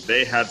specific.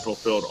 They had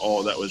fulfilled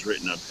all that was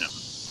written of him.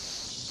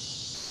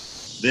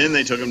 Then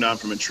they took him down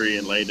from a tree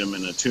and laid him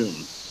in a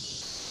tomb.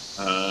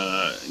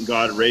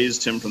 God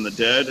raised him from the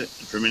dead, and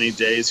for many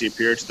days he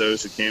appeared to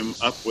those who came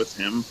up with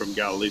him from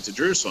Galilee to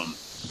Jerusalem,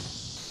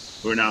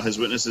 who are now his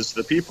witnesses to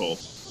the people.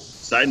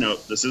 Side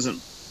note,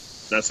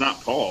 that's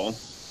not Paul.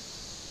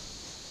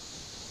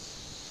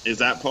 Is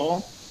that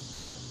Paul?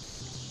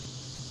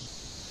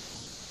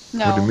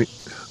 No.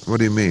 What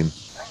do you mean?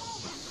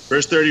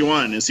 Verse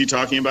 31, is he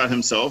talking about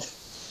himself?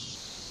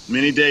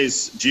 Many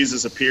days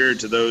Jesus appeared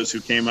to those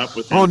who came up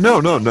with him. Oh, no.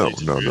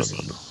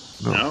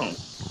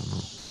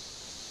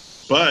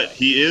 But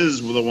he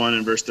is the one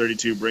in verse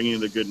 32 bringing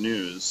the good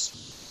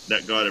news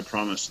that God had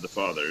promised to the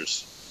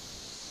fathers.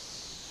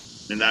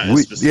 And that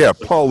is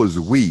Paul is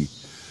we.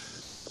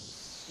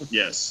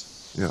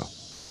 Yes. Yeah.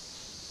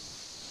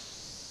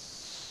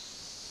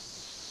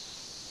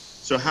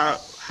 So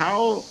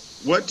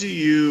what do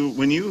you,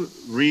 when you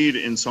read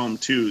in Psalm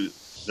 2,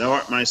 thou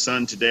art my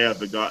son, today I've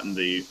begotten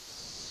thee,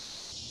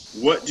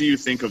 what do you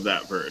think of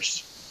that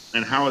verse?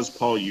 And how is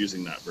Paul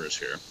using that verse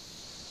here?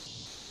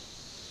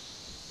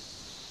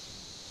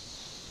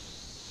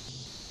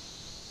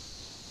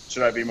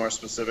 Should I be more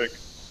specific?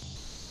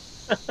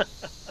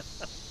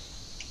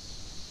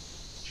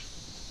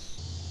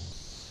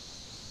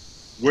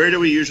 Where do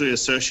we usually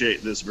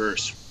associate this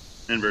verse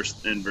in verse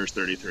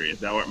 33?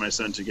 Thou art my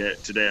son,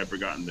 today I've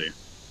begotten thee.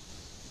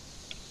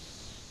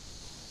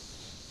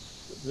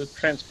 The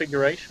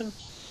transfiguration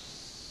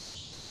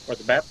or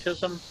the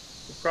baptism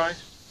of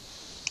Christ?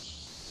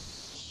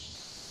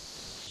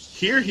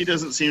 Here he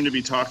doesn't seem to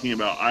be talking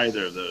about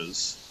either of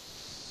those.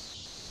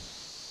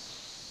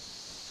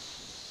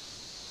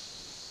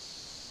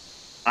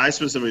 I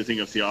specifically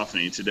think of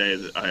theophany. Today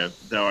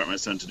thou art my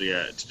son,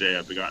 today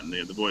I've begotten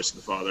thee, the voice of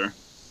the Father.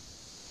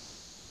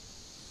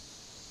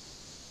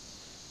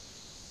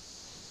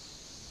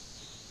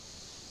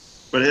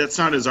 But that's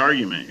not his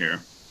argument here.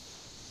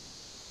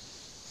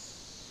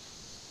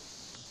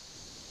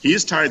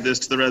 He's tied this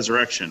to the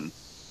resurrection,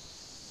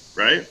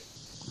 right?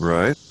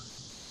 Right.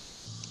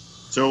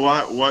 So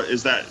what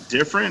is that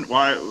different?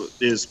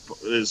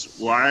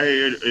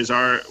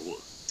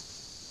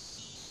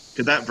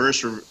 Could that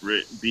verse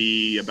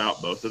be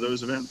about both of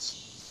those events?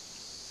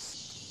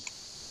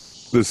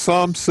 The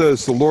Psalm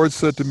says, the Lord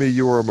said to me,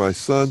 you are my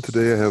son,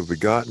 today I have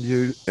begotten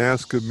you.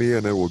 Ask of me,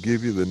 and I will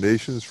give you the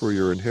nations for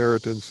your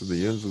inheritance and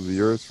the ends of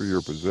the earth for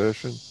your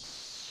possession.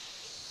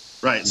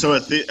 Right. So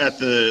at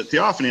the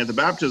theophany, at the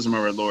baptism of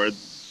our Lord,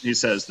 he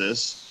says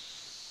this.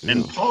 Yeah.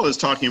 And Paul is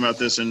talking about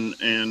this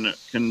in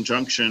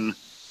conjunction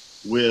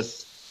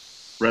with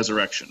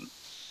resurrection.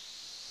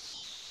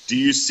 Do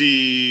you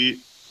see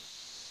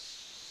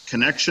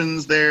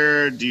connections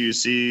there? Do you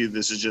see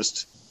this is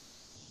just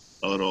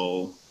a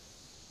little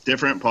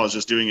different? Paul's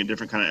just doing a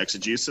different kind of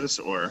exegesis,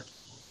 or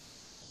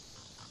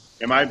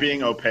am I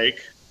being opaque?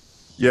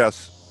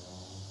 Yes.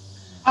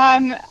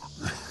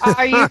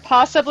 Are you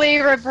possibly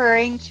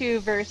referring to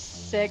verse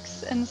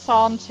 6 in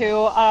Psalm 2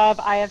 of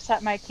I have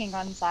set my king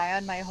on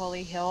Zion, my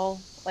holy hill?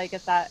 Like,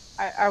 is that,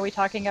 are we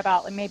talking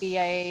about like maybe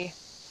a...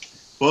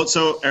 Well,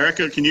 so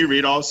Erica, can you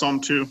read all of Psalm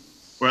 2,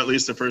 or at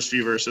least the first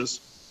few verses?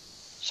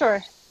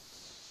 Sure.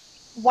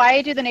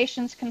 Why do the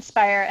nations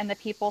conspire and the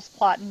peoples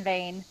plot in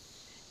vain?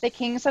 The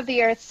kings of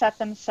the earth set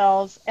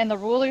themselves, and the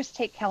rulers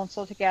take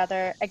counsel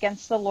together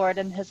against the Lord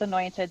and his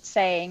anointed,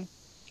 saying,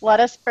 let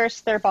us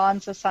burst their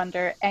bonds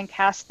asunder and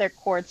cast their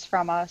cords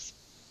from us.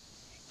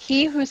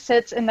 He who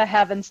sits in the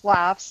heavens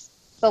laughs.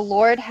 The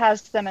Lord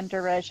has them in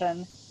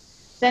derision.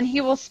 Then he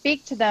will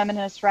speak to them in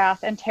his wrath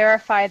and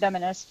terrify them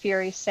in his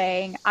fury,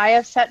 saying, I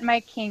have set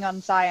my king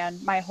on Zion,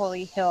 my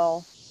holy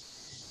hill.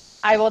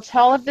 I will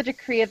tell of the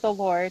decree of the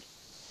Lord.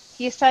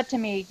 He said to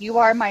me, you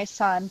are my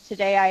son.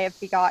 Today I have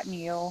begotten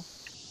you.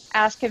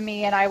 Ask of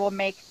me, and I will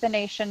make the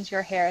nations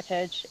your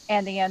heritage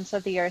and the ends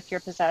of the earth your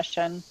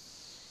possession.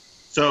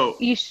 So,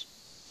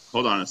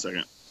 hold on a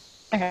second.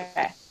 Okay.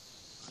 I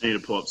need to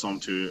pull up Psalm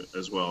 2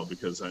 as well,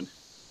 because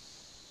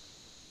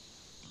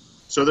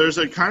so there's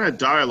a kind of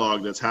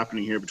dialogue that's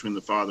happening here between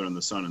the Father and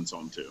the Son in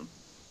Psalm 2.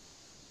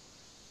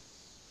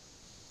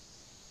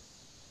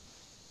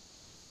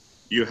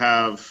 You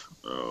have,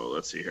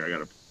 let's see here, I got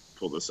to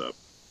pull this up.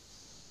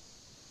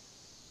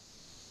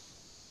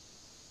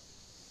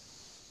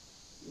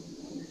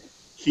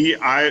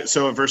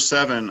 So in verse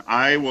 7,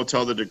 I will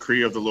tell the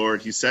decree of the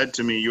Lord. He said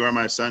to me, you are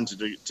my son,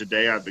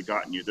 today I've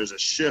begotten you. There's a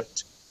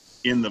shift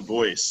in the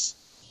voice.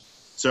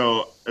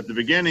 So at the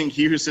beginning,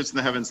 he who sits in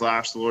the heavens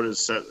laughs, the Lord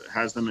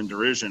has them in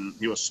derision.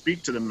 He will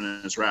speak to them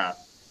in his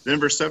wrath. Then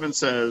verse 7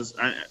 says,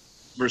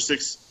 verse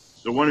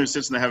 6, the one who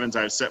sits in the heavens,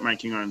 I have set my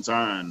king on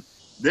Zion.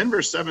 Then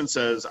verse 7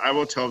 says, I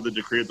will tell the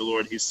decree of the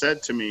Lord. He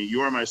said to me,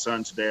 you are my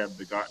son, today I've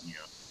begotten you.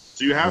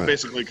 So you have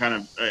basically kind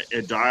of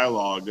a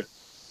dialogue,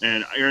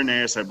 and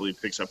Irenaeus, I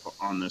believe, picks up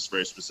on this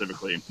very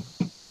specifically.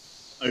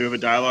 You have a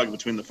dialogue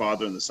between the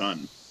Father and the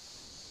Son.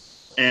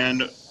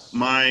 And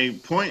my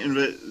point in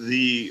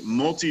the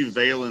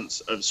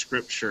multivalence of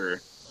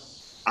Scripture,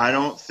 I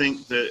don't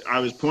think that I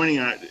was pointing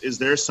at, is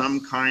there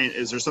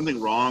something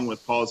wrong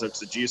with Paul's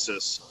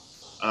exegesis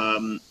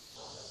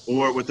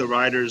or with the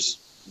writers?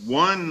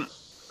 One,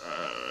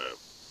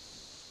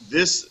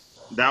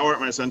 thou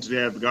art my son, today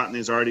I have begotten thee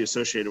is already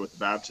associated with the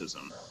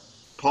baptism.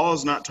 Paul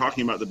is not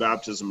talking about the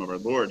baptism of our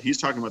Lord. He's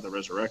talking about the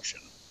resurrection.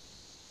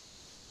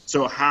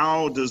 So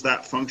how does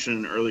that function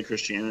in early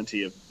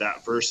Christianity if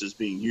that verse is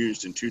being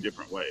used in two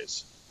different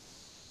ways?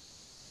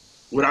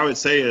 What I would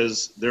say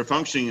is they're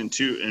functioning in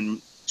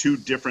two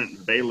different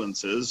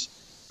valences,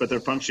 but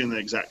they're functioning the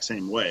exact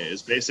same way.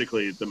 It's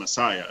basically the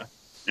Messiah,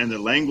 and the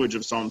language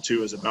of Psalm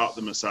 2 is about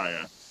the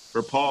Messiah.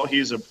 For Paul,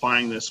 he's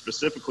applying this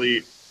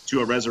specifically to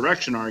a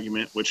resurrection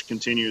argument, which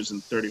continues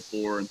in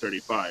 34 and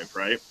 35,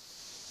 right?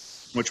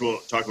 Which we'll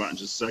talk about in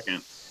just a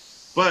second.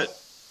 But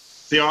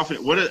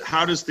theophany,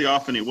 how does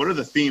theophany, what are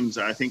the themes?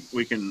 I think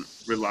we can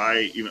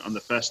rely even on the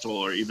festival,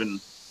 or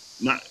even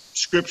not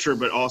Scripture,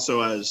 but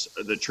also as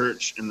the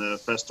church in the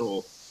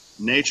festival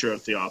nature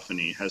of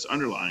theophany has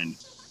underlined.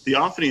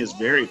 Theophany is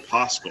very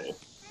Paschal,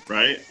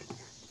 right?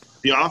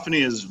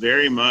 Theophany is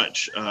very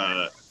much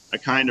a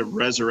kind of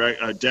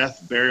a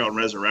death, burial, and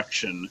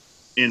resurrection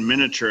in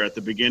miniature at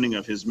the beginning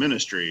of his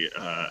ministry.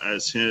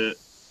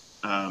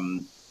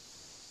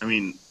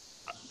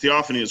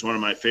 Theophany is one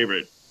of my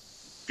favorite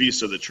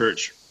feasts of the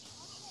church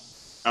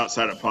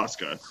outside of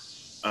Pascha.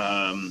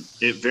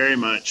 It very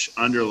much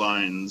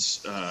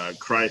underlines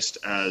Christ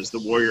as the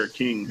warrior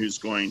king who's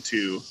going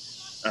to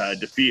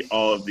defeat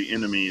all of the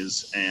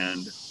enemies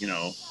and,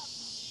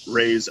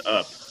 raise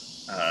up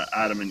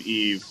Adam and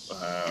Eve,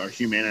 or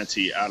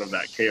humanity, out of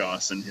that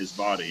chaos in his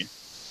body.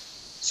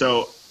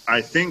 So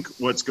I think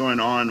what's going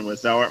on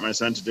with thou art my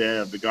son, today I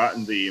have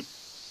begotten thee,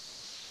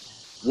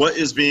 what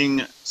is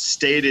being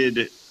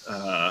stated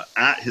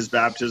at his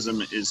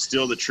baptism is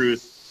still the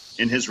truth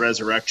in his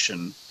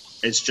resurrection.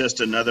 It's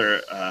just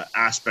another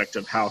aspect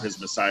of how his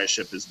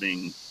messiahship is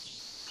being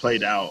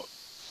played out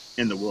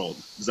in the world.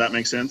 Does that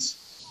make sense?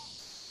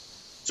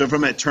 So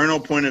from an eternal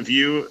point of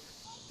view,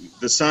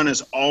 the Son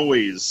is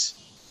always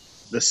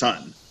the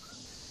Son.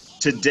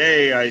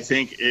 Today, I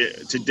think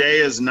today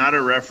is not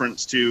a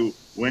reference to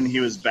when he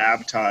was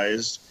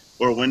baptized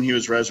or when he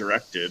was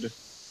resurrected.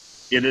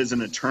 It is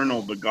an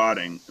eternal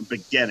begetting, not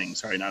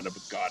a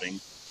begetting.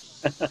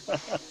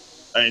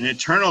 An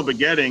eternal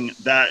begetting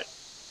that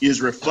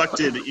is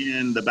reflected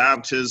in the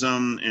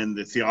baptism and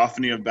the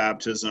theophany of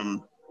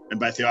baptism. And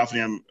by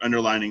theophany, I'm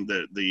underlining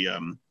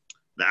the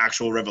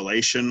actual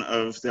revelation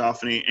of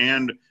theophany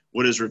and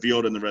what is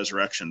revealed in the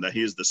resurrection, that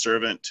he is the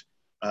servant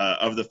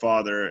of the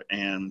Father,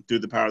 and through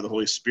the power of the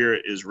Holy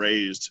Spirit is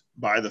raised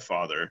by the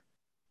Father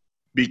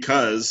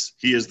because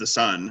he is the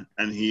Son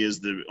and he is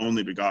the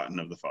only begotten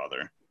of the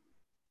Father.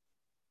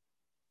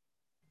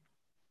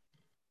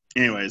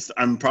 Anyways,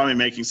 I'm probably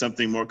making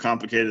something more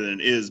complicated than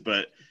it is,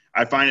 but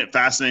I find it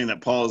fascinating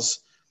that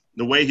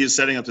the way he's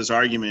setting up this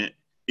argument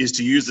is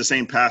to use the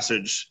same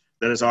passage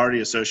that is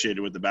already associated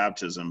with the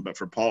baptism, but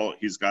for Paul,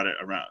 he's got it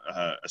around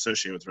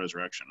associated with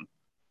resurrection.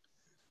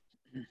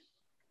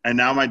 And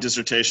now my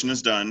dissertation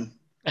is done.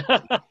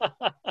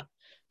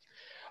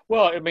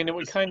 Well, it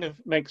would kind of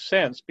make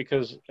sense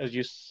because, as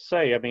you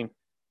say,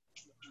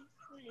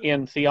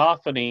 in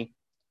theophany,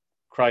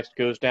 Christ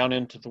goes down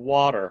into the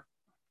water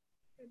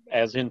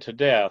as into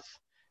death.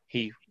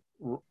 He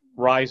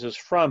rises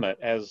from it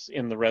as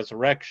in the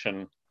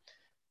resurrection.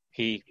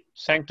 He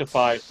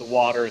sanctifies the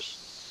waters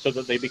so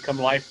that they become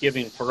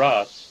life-giving for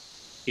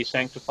us. He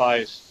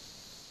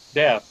sanctifies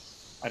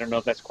death. I don't know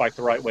if that's quite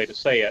the right way to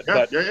say it.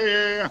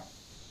 Yeah.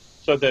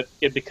 So that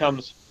it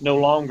becomes no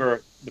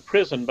longer the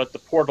prison, but the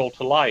portal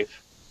to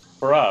life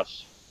for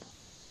us.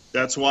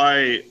 That's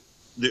why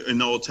in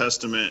the Old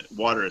Testament,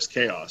 water is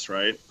chaos,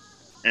 right?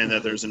 And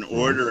that there's an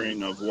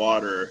ordering of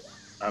water.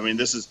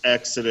 This is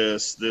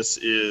Exodus. This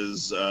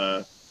is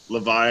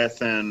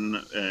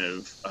Leviathan,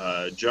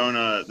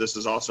 Jonah. This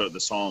is also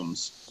the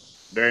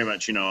Psalms. Very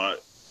much,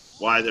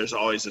 why there's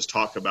always this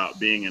talk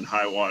about being in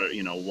high water,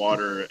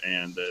 water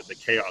and the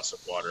chaos of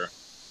water.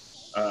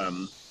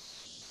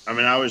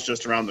 I was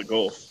just around the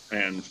Gulf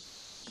and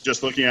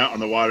just looking out on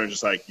the water and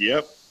just like,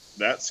 yep,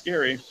 that's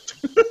scary.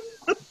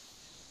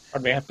 I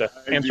may have to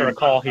answer a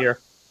call here.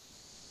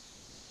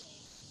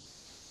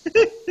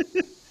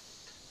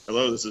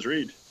 Hello, this is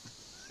Reed.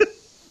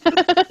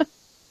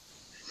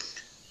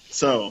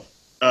 So,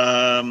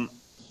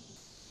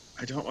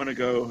 I don't want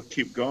to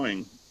keep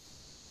going.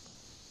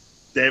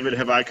 David,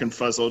 have I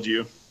confuzzled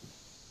you?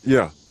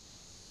 Yeah.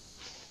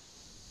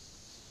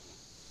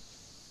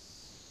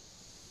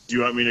 Do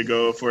you want me to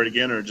go for it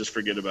again or just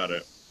forget about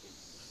it?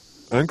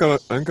 I'm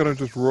gonna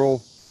just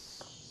roll.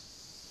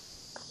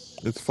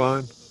 It's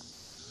fine.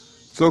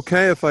 It's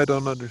okay if I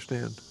don't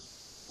understand.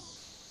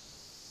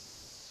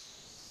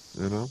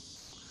 You know?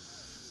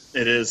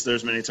 It is.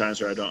 There's many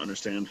times where I don't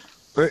understand.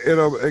 You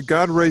know,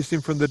 God raised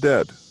him from the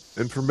dead.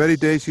 And for many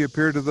days he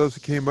appeared to those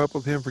who came up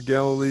with him from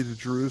Galilee to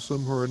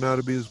Jerusalem, who are now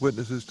to be his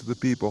witnesses to the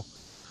people.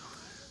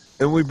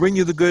 And we bring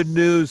you the good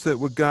news that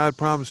what God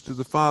promised to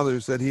the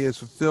fathers, that he has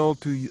fulfilled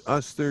to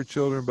us their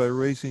children by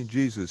raising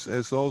Jesus,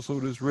 as also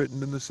it is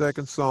written in the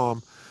second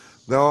Psalm,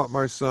 Thou art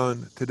my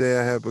son, today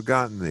I have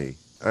begotten thee.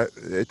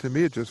 To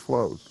me it just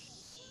flows.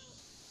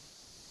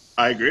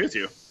 I agree with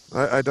you.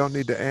 I don't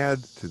need to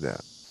add to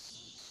that.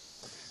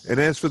 And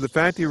as for the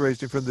fact he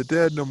raised him from the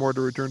dead, no more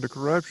to return to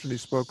corruption,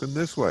 he's spoken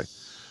this way,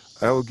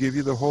 I will give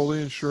you the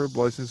holy and sure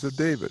blessings of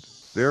David.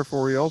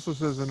 Therefore he also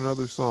says in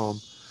another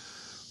psalm,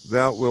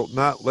 Thou wilt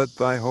not let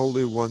thy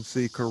Holy One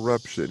see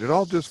corruption. It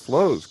all just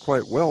flows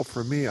quite well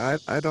for me.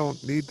 I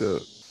don't need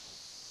to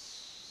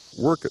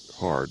work it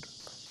hard.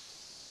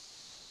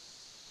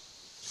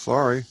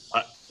 Sorry.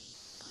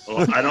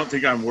 I don't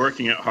think I'm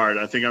working it hard.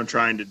 I think I'm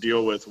trying to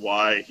deal with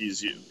why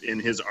he's,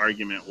 in his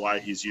argument, why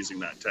he's using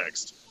that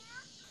text.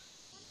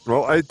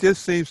 Well, it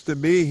just seems to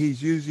me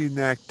he's using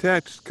that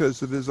text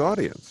because of his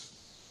audience.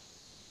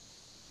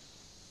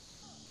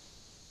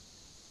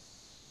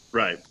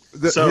 Right.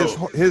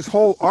 His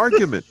whole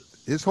argument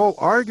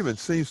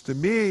seems to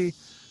me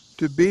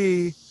to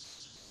be,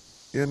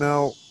 you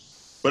know.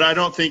 But I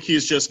don't think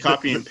he's just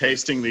copy and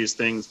pasting these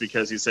things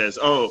because he says,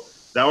 "Oh,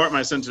 thou art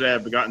my son, today I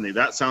have begotten thee."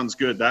 That sounds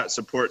good. That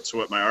supports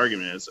what my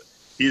argument is.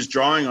 He's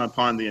drawing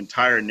upon the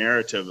entire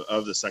narrative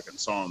of the second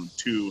psalm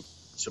to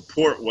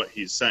support what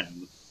he's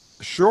saying.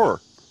 Sure.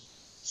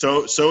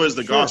 So is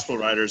the gospel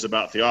writers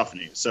about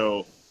theophany.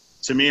 So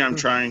to me, I'm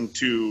trying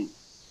to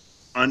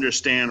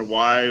understand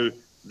why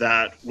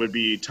that would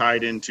be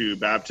tied into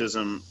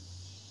baptism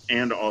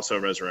and also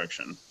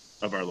resurrection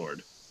of our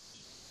Lord.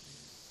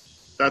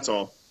 That's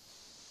all.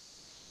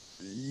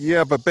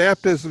 Yeah, but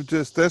baptism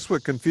that's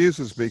what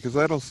confuses me because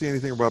I don't see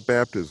anything about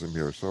baptism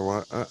here.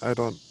 So I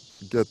don't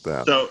get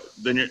that. So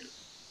then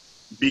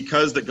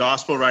because the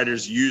gospel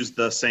writers used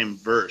the same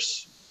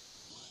verse.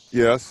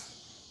 Yes.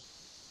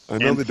 I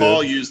know and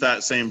Paul used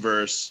that same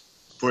verse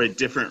for a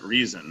different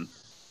reason.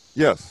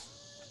 Yes.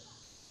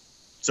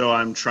 So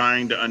I'm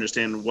trying to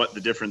understand what the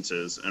difference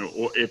is,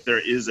 or if there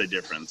is a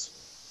difference.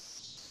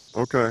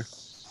 Okay.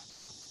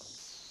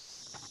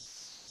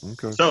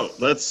 So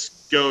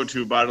let's go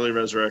to bodily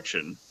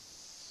resurrection.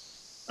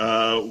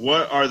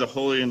 What are the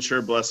holy and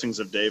sure blessings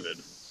of David?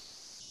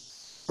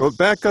 Well,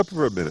 back up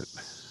for a minute.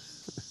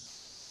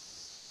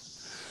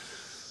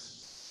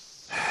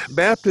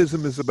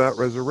 Baptism is about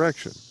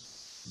resurrection.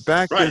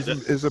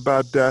 Baptism is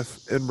about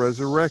death and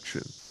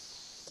resurrection.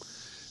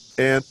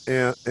 And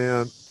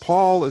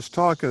Paul is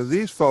talking to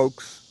these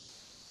folks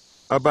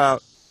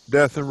about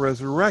death and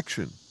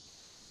resurrection.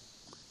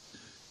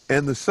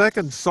 And the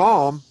second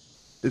psalm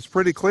is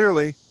pretty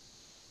clearly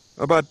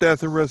about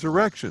death and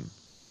resurrection.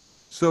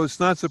 So it's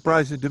not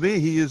surprising to me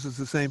he uses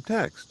the same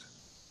text.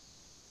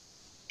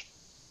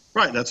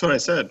 Right, that's what I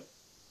said.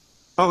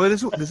 Oh,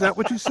 is that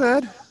what you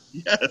said?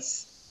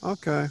 Yes.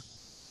 Okay.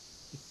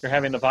 You're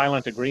having a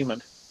violent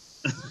agreement.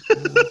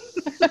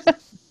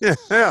 Yeah,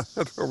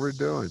 that's what we're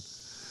doing.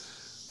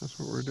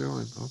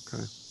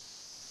 Okay.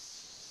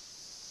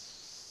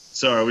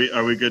 So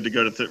are we good to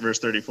go to verse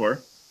 34?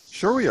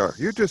 Sure we are.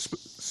 You're just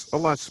a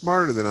lot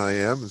smarter than I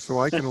am, so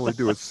I can only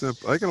do it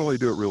I can only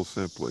do it real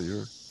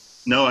simply.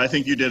 No, I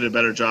think you did a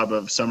better job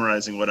of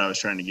summarizing what I was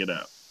trying to get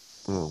at.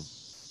 Oh,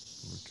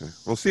 okay.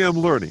 Well, see, I'm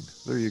learning.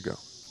 There you go.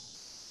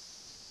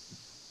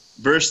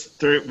 Verse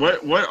 30.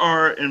 What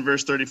are in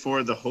verse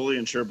 34 the holy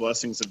and sure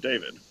blessings of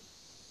David?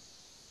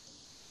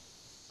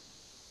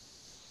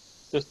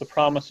 Just the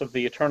promise of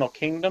the eternal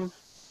kingdom.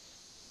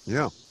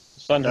 Yeah. The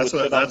Son who would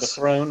sit on the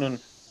throne, and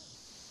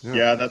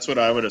yeah, that's what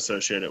I would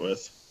associate it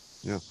with.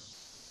 Yeah.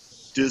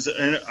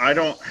 And I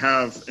don't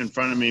have in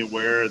front of me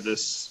where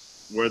this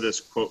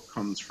quote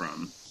comes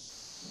from.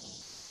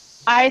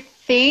 I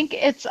think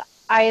it's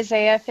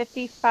Isaiah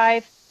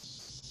 55,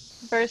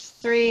 verse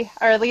 3,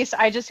 or at least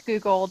I just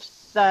Googled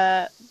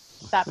that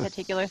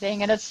particular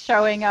thing, and it's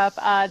showing up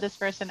this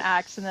verse in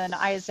Acts, and then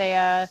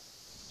Isaiah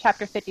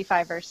chapter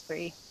 55, verse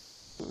 3.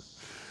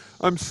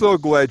 I'm so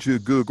glad you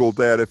Googled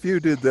that. If you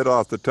did that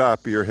off the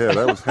top of your head,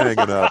 I was hanging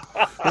up.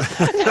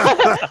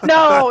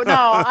 No,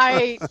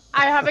 I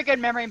have a good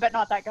memory, but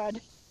not that good.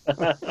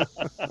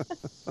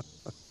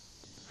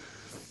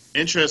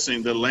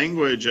 Interesting. The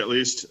language, at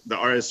least the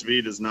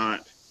RSV, does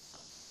not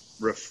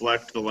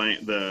reflect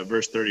the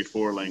verse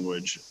 34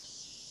 language.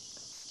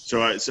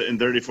 So in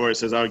 34 it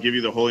says, "I will give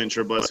you the holy and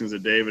sure blessings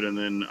of David," and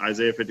then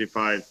Isaiah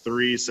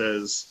 55:3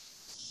 says,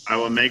 "I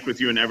will make with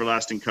you an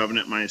everlasting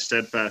covenant, my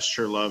steadfast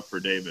sure love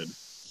for David."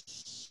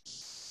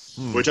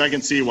 which I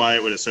can see why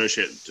it would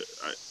associate.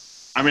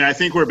 I mean, I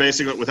think we're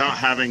basically, without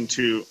having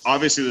to,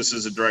 obviously this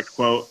is a direct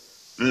quote,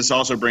 and this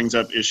also brings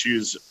up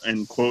issues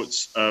and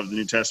quotes of the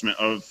New Testament,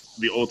 of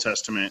the Old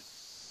Testament,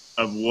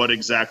 of what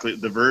exactly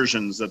the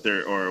versions that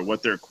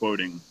what they're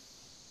quoting.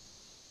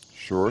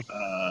 Sure.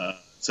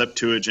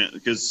 Septuagint,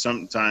 because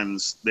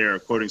sometimes they're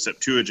quoting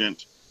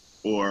Septuagint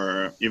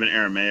or even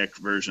Aramaic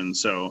version.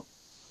 So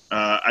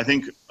I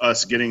think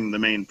us getting the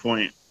main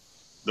point,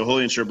 the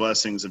holy and sure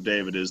blessings of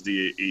David is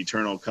the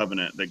eternal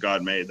covenant that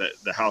God made, that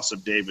the house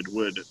of David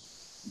would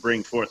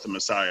bring forth the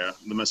Messiah.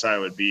 The Messiah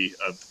would be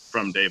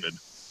from David.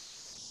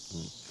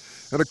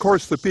 And of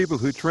course, the people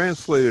who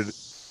translated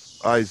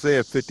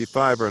Isaiah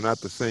 55 are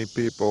not the same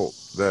people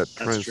that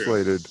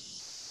translated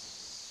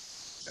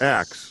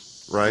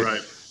Acts, right?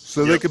 Right.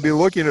 So they could be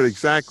looking at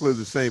exactly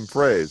the same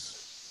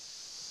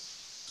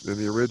phrase in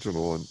the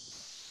original. And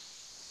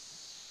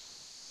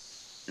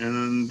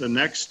then the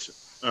next,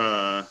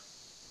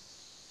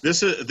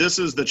 this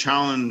is the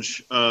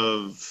challenge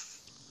of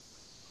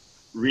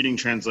reading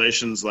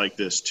translations like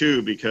this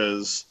too,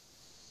 because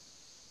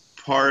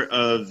part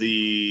of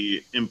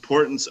the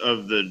importance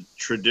of the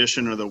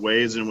tradition or the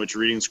ways in which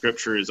reading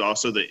scripture is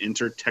also the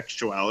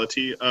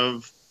intertextuality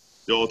of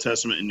the Old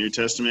Testament and New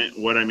Testament.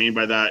 What I mean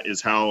by that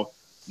is how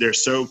they're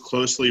so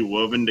closely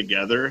woven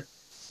together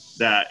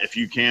that if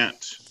you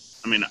can't,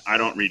 I mean, I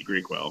don't read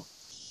Greek well,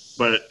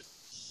 but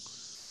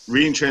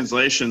reading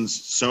translations,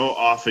 so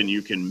often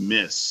you can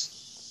miss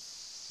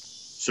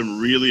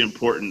some really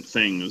important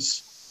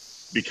things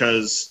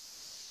because,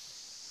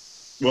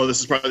 well, this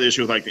is probably the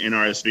issue with like the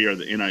NRSV or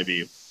the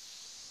NIV.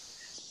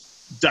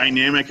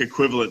 Dynamic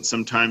equivalent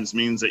sometimes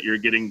means that you're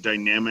getting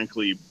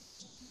dynamically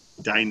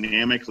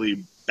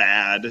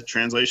bad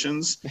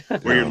translations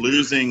where you're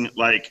losing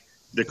like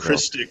the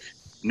Christic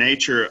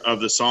nature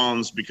of the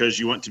Psalms because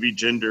you want to be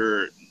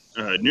gender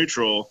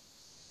neutral,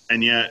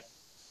 and yet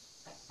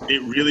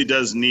it really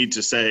does need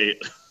to say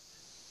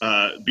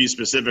be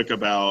specific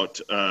about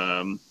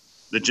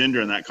the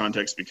gender in that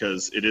context,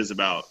 because it is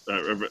about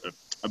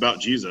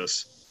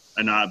Jesus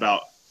and not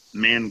about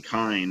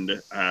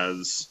mankind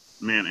as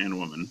man and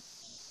woman.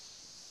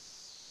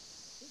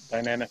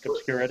 Dynamic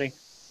obscurity.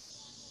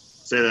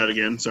 Say that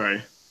again.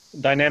 Sorry.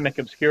 Dynamic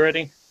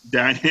obscurity.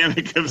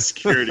 Dynamic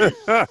obscurity.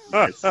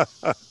 Nice.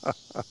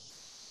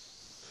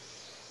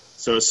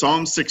 So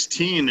Psalm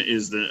 16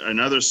 is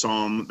another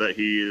psalm that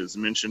he is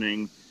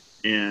mentioning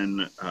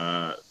in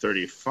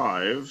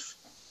 35,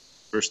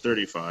 verse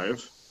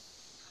 35.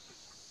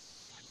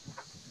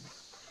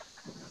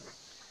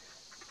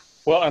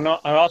 Well,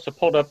 I also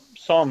pulled up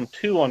Psalm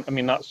 2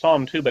 not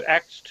Psalm 2, but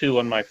Acts 2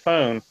 on my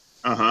phone.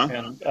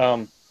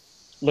 And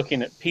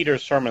looking at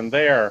Peter's sermon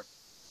there,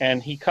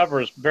 and he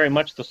covers very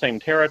much the same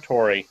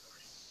territory.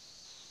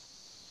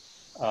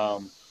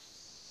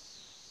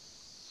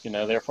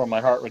 Therefore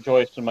my heart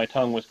rejoiced and my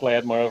tongue was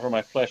glad. Moreover,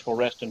 my flesh will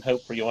rest in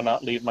hope, for you will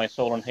not leave my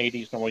soul in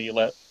Hades, nor will you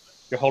let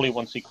your Holy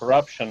One see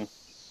corruption.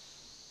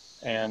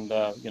 And,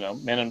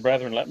 men and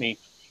brethren, let me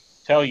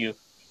tell you,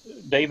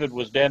 David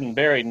was dead and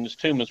buried, and his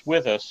tomb is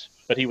with us,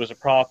 but he was a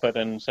prophet,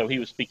 and so he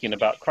was speaking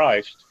about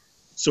Christ.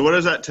 So what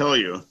does that tell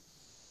you?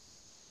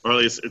 Or at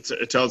least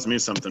it tells me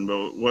something,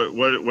 but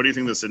what do you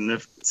think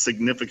the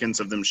significance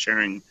of them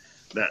sharing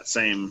that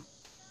same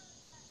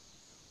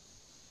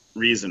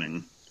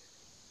reasoning?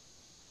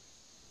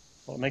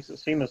 Well, it makes it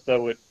seem as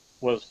though it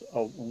was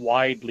a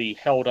widely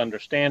held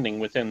understanding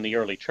within the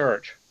early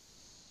church.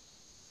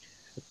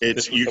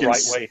 This was the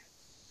right way.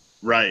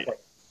 Right.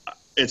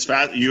 It's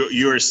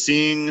you are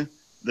seeing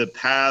the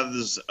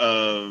paths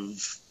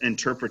of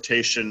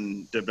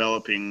interpretation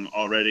developing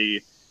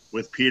already,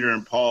 with Peter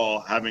and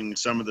Paul having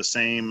some of the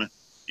same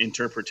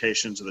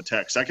interpretations of the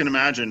text. I can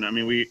imagine,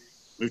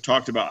 we've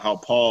talked about how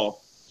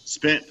Paul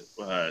spent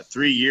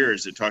 3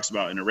 years, it talks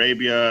about, in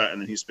Arabia,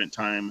 and then he spent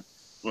time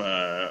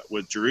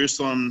with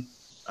Jerusalem,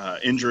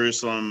 in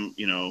Jerusalem,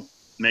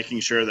 making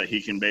sure that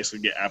he can basically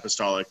get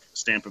apostolic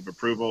stamp of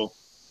approval.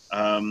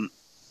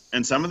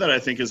 And some of that, I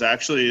think, is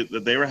actually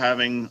that they were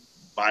having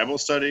Bible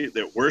study,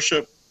 that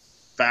worship,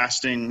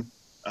 fasting,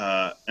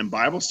 and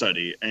Bible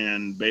study,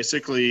 and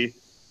basically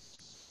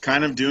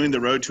kind of doing the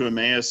Road to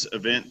Emmaus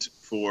event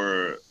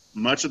for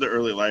much of the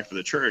early life of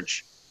the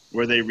church,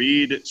 where they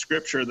read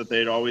scripture that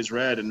they'd always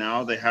read, and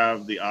now they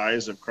have the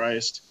eyes of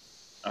Christ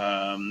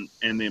and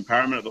the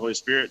empowerment of the Holy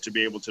Spirit to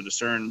be able to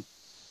discern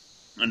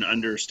and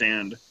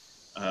understand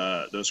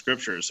those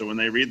scriptures. So when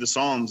they read the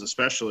Psalms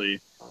especially,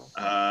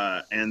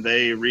 and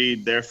they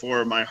read,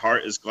 therefore my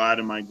heart is glad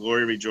and my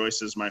glory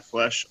rejoices, my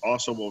flesh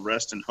also will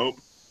rest in hope,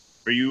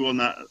 for you will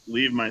not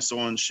leave my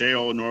soul in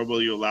Sheol, nor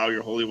will you allow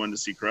your Holy One to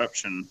see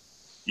corruption.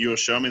 You will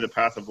show me the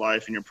path of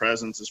life, in your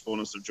presence is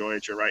fullness of joy,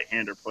 at your right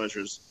hand are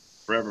pleasures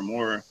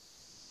forevermore.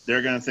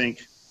 They're going to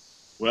think,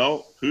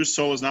 well, whose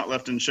soul is not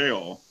left in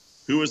Sheol?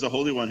 Who is the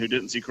Holy One who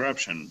didn't see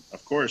corruption?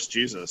 Of course,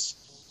 Jesus.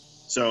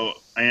 So,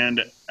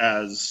 and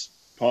as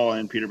Paul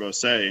and Peter both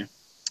say,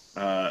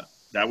 that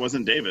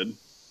wasn't David.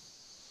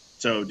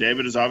 So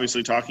David is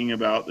obviously talking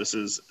about, this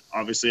is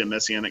obviously a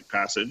messianic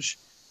passage,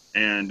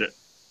 and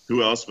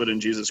who else but in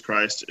Jesus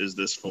Christ is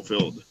this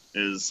fulfilled?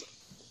 Is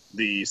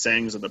the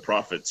sayings of the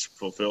prophets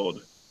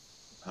fulfilled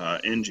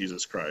in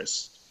Jesus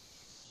Christ?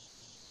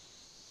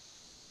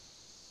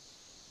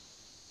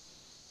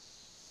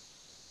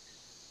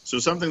 So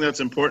something that's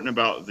important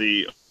about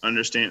the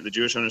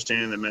Jewish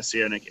understanding of the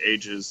Messianic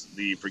age is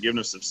the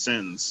forgiveness of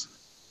sins.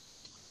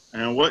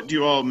 And what do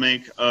you all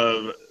make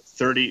of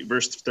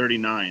verse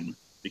 39?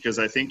 Because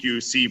I think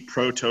you see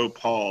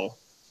proto-Paul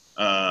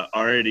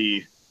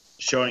already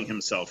showing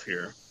himself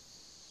here.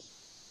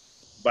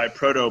 By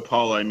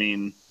proto-Paul, I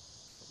mean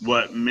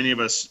what many of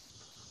us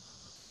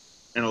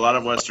in a lot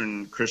of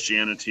Western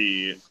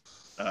Christianity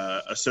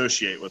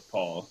associate with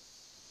Paul.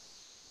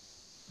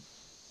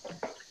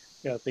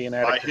 Yeah, the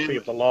inadequacy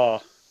of the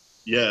law.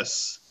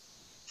 Yes.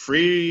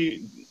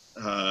 Free,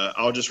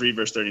 I'll just read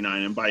verse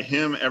 39. And by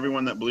him,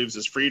 everyone that believes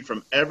is freed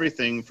from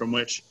everything from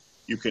which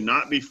you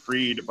cannot be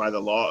freed by the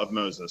law of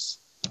Moses.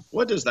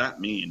 What does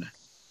that mean?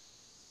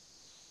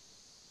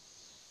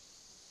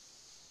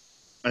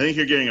 I think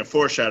you're getting a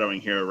foreshadowing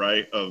here,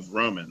 right, of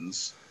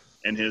Romans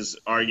and his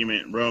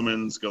argument,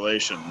 Romans,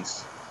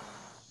 Galatians.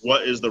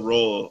 What is the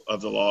role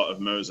of the law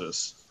of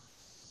Moses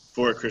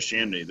for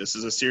Christianity? This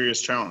is a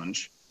serious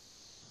challenge.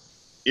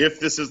 If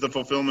this is the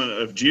fulfillment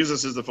of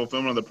Jesus is the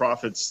fulfillment of the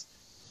prophets,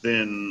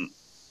 then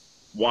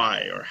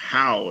why or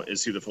how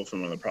is he the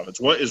fulfillment of the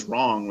prophets? What is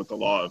wrong with the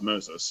law of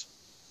Moses?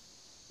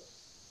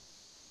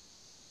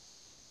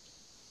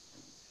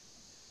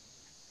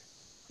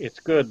 It's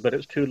good, but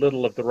it's too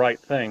little of the right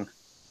thing.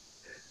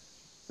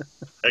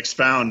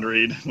 Expound,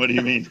 Reed. What do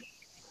you mean?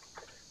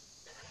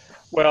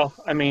 Well,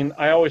 I mean,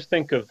 I always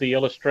think of the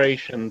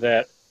illustration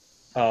that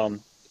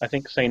I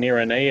think St.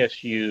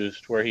 Irenaeus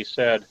used, where he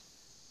said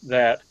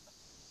that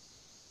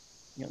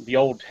the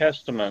Old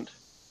Testament,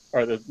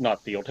 or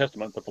not the Old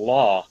Testament, but the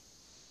law,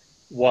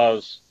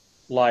 was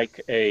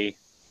like a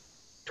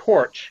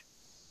torch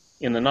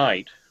in the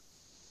night,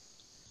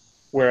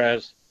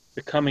 whereas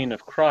the coming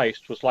of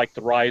Christ was like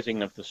the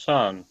rising of the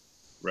sun.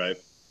 Right.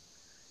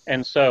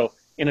 And so,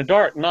 in a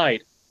dark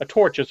night, a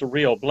torch is a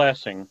real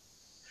blessing.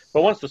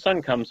 But once the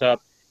sun comes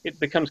up, it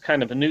becomes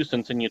kind of a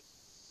nuisance, and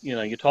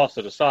you toss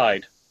it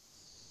aside,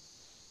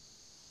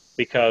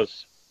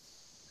 because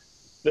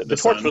the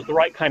torch was the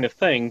right kind of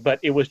thing, but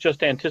it was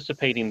just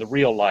anticipating the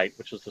real light,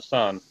 which is the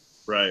sun.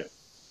 Right.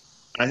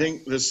 I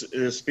think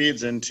this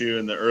feeds into,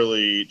 in the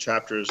early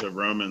chapters of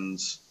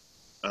Romans,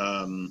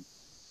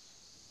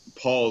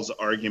 Paul's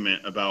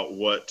argument about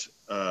what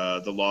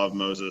the law of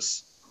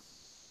Moses,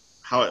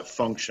 how it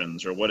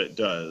functions or what it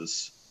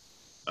does.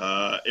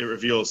 It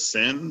reveals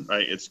sin,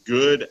 right? It's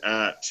good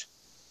at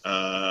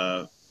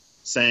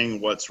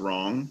saying what's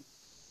wrong.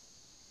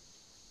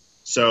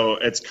 So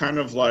it's kind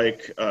of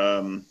like,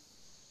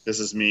 this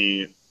is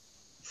me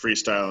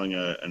freestyling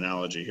an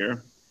analogy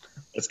here.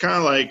 It's kind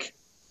of like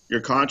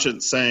your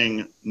conscience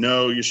saying,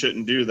 no, you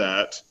shouldn't do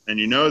that, and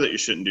you know that you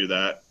shouldn't do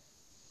that,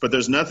 but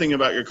there's nothing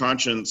about your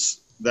conscience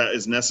that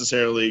is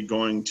necessarily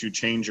going to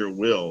change your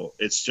will.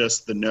 It's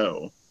just the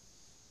no,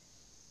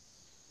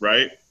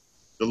 right?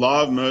 The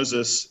law of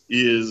Moses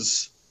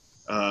is,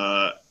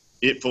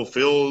 it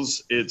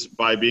fulfills it's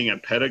by being a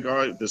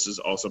pedagogue. This is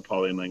also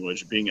Pauline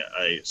language, being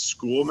a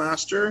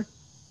schoolmaster,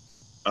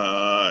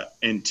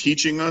 and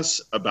teaching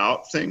us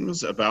about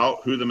things,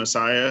 about who the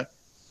Messiah,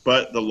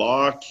 but the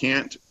law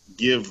can't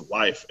give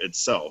life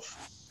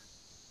itself.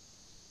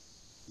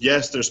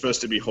 Yes, there's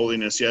supposed to be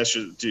holiness. Yes,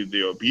 to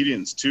the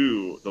obedience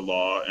to the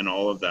law and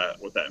all of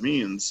that, what that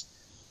means.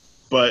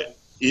 But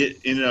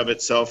it in and of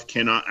itself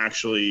cannot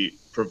actually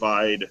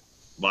provide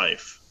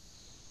life.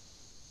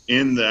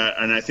 In that,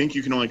 and I think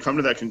you can only come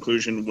to that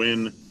conclusion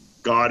when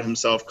God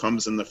himself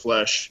comes in the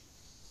flesh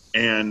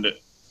and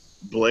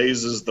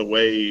blazes the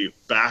way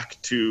back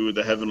to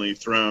the heavenly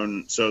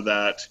throne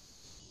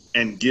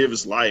and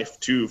gives life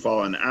to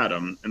fallen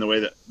Adam in the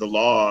way that the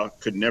law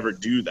could never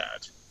do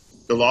that.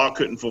 The law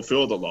couldn't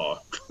fulfill the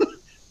law.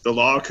 The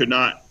law could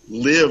not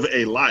live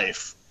a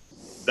life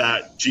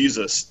that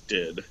Jesus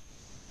did.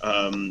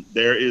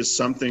 There is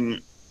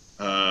something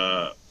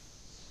about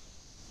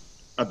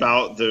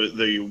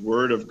the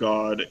Word of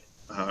God,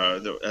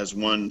 as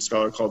one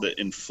scholar called it,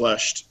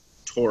 enfleshed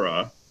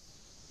Torah,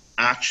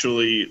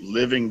 actually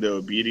living the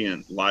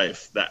obedient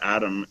life that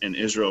Adam and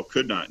Israel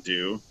could not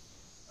do,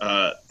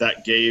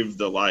 that gave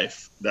the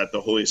life that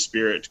the Holy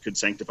Spirit could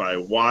sanctify.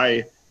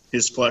 Why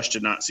his flesh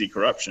did not see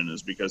corruption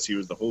is because he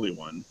was the Holy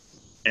One.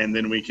 And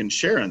then we can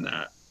share in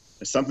that.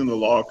 It's something the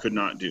law could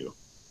not do.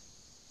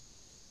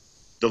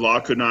 The law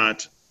could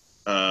not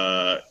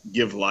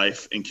give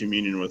life in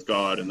communion with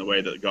God in the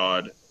way that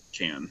God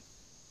can.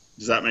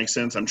 Does that make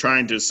sense? I'm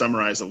trying to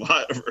summarize a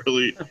lot of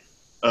early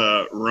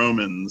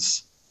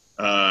Romans,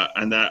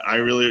 and that I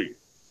really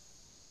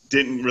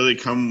didn't really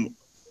come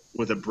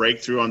with a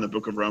breakthrough on the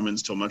book of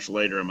Romans till much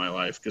later in my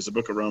life, because the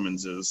book of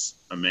Romans is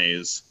a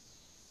maze.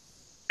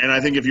 And I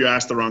think if you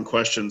ask the wrong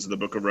questions of the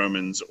book of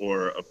Romans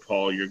or of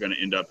Paul, you're going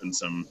to end up in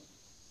some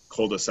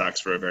cul-de-sacs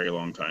for a very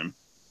long time.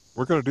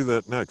 We're going to do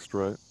that next,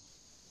 right?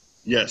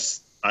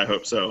 Yes, I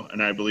hope so.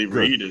 And I believe Good.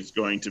 Reed is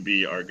going to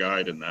be our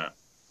guide in that.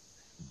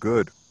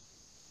 Good.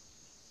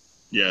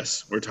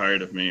 Yes, we're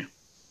tired of me.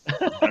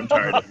 I'm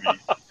tired of me.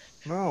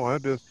 No, I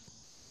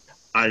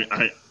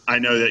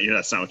know that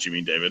that's not what you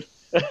mean, David.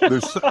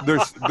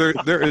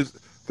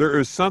 There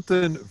is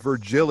something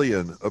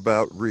Virgilian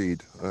about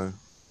Reed.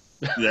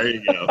 There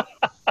you go.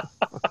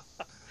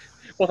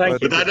 Well,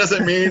 thank you. But that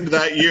doesn't mean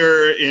that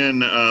you're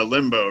in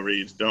limbo,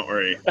 Reed. Don't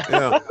worry.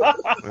 Yeah.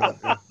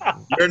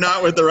 You're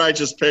not with the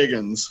righteous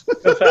pagans.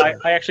 I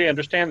actually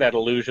understand that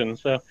illusion.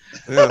 So,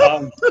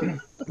 Yeah.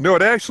 No,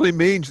 it actually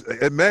means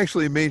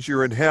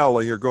you're in hell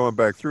and you're going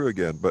back through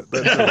again. But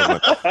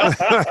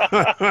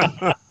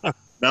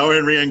now we're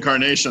in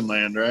reincarnation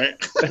land, right?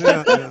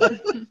 Yeah.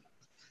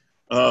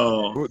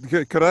 Oh,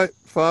 could I,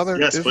 Father?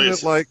 Yes, Isn't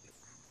please. it like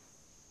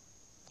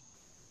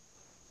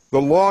the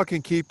law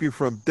can keep you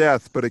from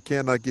death, but it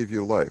cannot give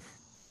you life?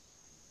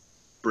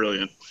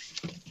 brilliant.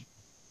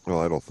 Well,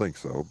 I don't think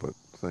so, but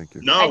thank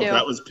you. No,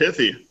 that was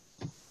pithy.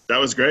 That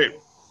was great.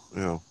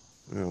 Yeah.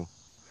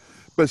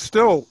 But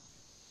still,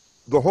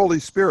 the Holy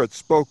Spirit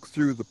spoke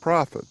through the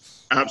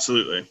prophets.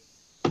 Absolutely.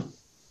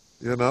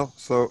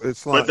 So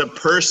it's like. But the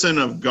person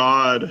of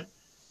God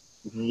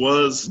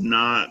was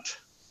not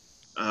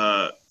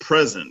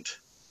present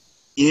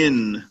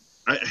in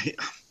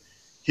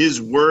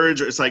his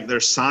words. It's like they're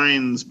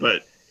signs,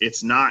 but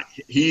it's not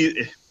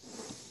him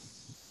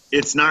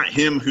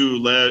who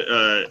led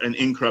an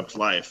incorrupt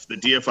life. The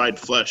deified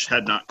flesh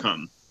had not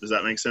come. Does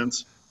that make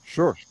sense?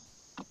 Sure.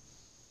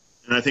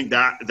 And I think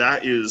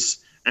that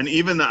is, and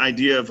even the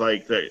idea of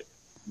like the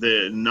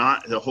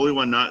Holy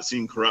One not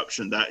seeing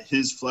corruption, that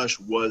his flesh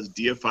was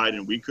deified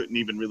and we couldn't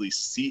even really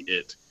see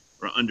it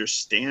or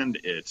understand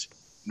it.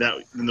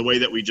 That in the way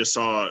that we just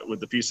saw with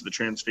the Feast of the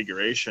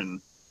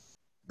Transfiguration,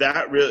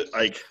 that really,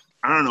 like,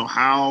 I don't know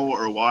how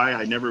or why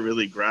I never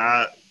really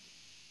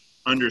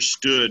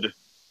understood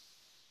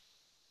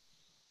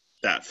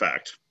that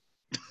fact.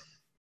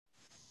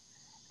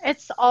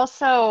 It's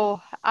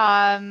also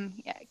kind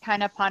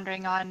of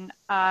pondering on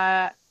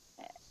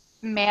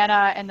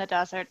manna in the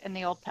desert in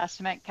the Old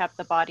Testament kept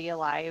the body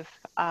alive,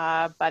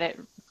 but it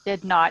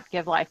did not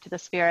give life to the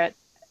spirit,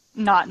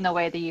 not in the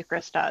way the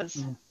Eucharist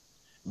does.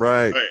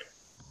 Right.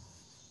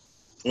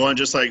 Well, and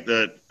just like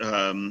that,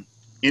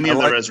 any of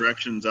the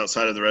resurrections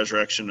outside of the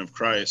resurrection of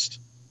Christ,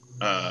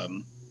 I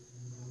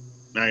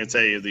could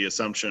say the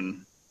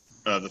Assumption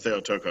of the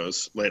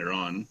Theotokos later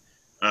on,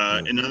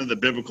 and none of the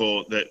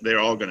biblical, that they're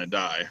all going to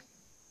die.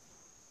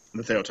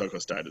 The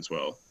Theotokos died as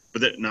well,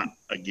 but that not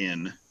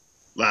again.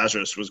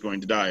 Lazarus was going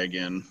to die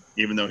again,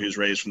 even though he was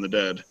raised from the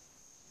dead.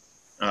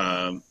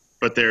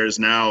 But there is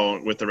now,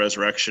 with the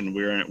resurrection,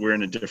 we're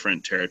in a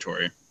different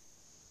territory.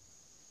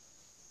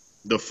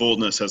 The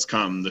fullness has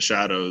come. The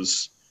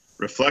shadows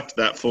reflect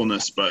that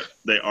fullness, but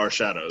they are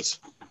shadows.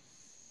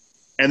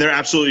 And they're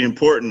absolutely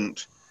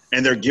important,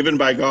 and they're given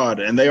by God,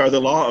 and they are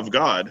the law of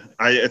God.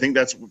 I think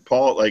that's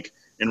Paul, like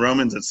in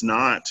Romans, it's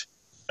not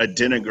a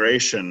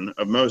denigration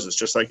of Moses,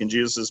 just like in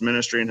Jesus'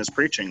 ministry and his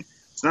preaching.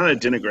 It's not a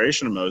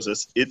denigration of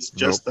Moses. It's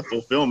just the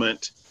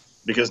fulfillment,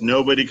 because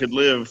nobody could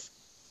live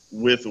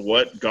with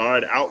what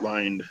God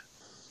outlined.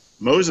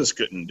 Moses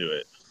couldn't do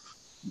it.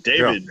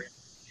 David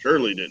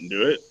surely didn't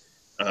do it.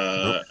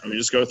 I mean,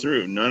 just go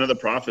through. None of the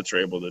prophets are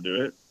able to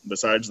do it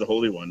besides the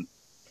Holy One.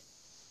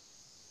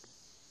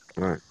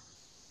 Right.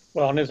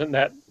 Well, and isn't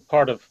that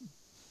part of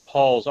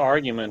Paul's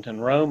argument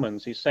in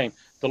Romans? He's saying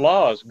the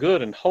law is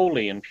good and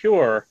holy and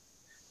pure,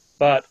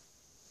 but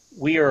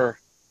we are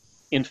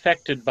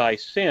infected by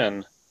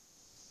sin,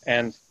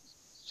 and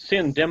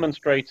sin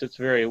demonstrates its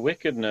very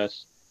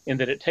wickedness in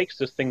that it takes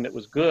this thing that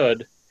was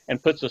good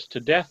and puts us to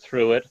death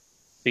through it,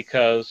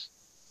 because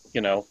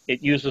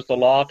it uses the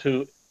law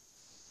to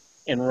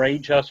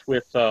enrage us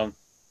with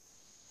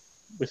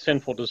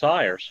sinful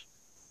desires.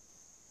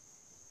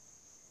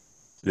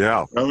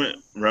 Yeah.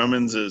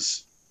 Romans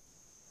is,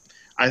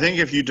 I think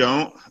if you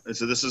don't,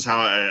 so this is how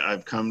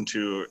I've come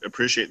to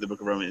appreciate the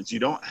book of Romans, you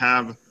don't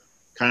have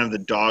kind of the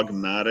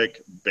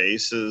dogmatic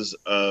basis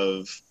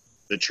of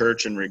the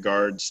church in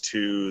regards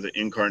to the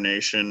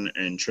incarnation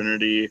and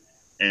Trinity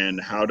and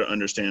how to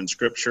understand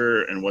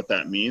Scripture and what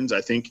that means.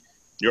 I think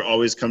you'll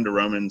always come to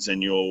Romans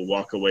and you'll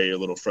walk away a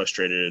little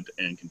frustrated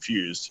and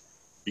confused,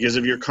 because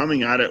if you're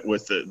coming at it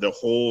with the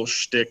whole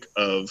shtick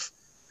of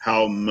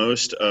how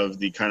most of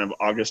the kind of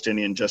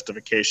Augustinian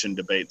justification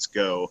debates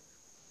go,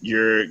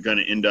 you're going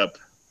to end up,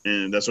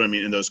 and that's what I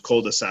mean, in those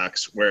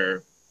cul-de-sacs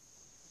where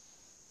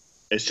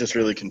it's just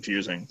really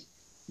confusing.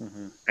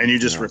 Mm-hmm. And you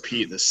just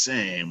repeat the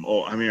same.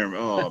 Oh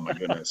my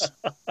goodness.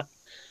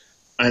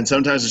 And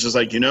sometimes it's just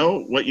like,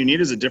 what you need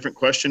is a different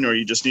question, or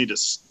you just need to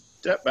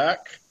step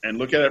back and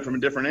look at it from a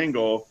different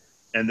angle,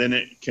 and then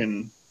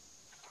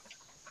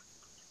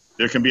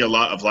there can be a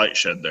lot of light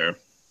shed there.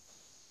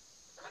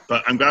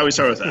 But I'm glad we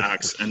started with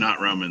Acts and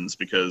not Romans,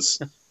 because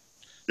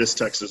this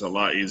text is a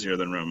lot easier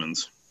than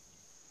Romans.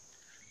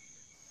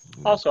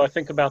 Also, I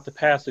think about the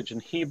passage in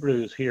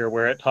Hebrews here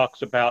where it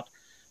talks about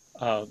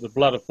the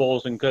blood of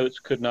bulls and goats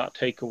could not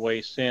take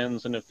away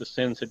sins, and if the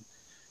sins had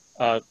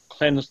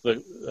cleansed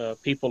the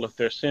people of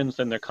their sins,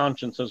 then their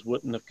consciences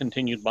wouldn't have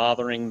continued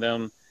bothering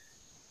them.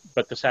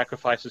 But the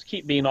sacrifices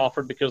keep being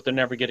offered because they're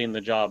never getting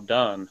the job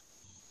done.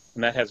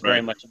 And that has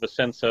very much of a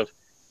sense of,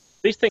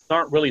 these things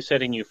aren't really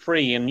setting you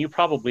free, and you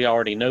probably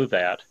already know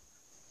that.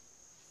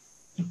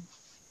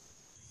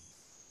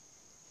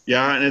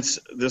 Yeah, and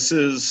this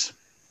is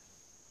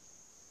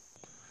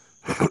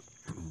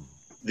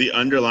the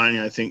underlining,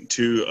 I think,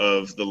 too,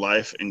 of the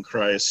life in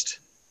Christ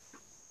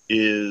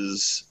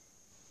is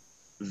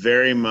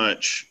very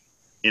much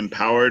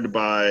empowered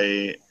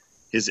by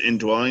his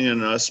indwelling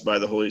in us by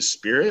the Holy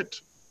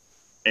Spirit,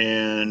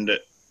 and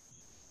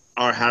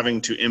our having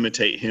to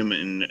imitate him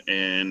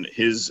and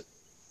his,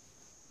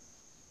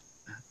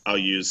 I'll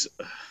use,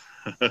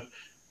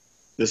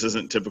 this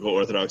isn't typical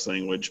Orthodox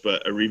language,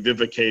 but a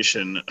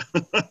revivification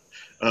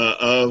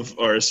of,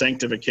 or a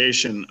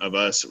sanctification of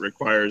us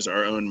requires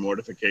our own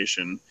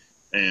mortification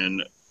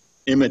and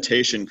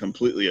imitation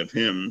completely of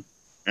him,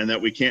 and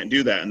that we can't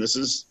do that. And this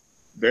is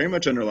very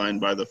much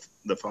underlined by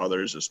the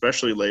fathers,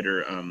 especially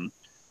later.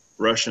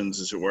 Russians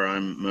is where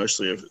I'm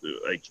mostly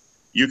like,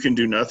 you can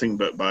do nothing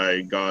but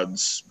by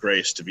God's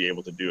grace to be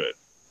able to do it.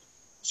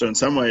 So in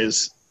some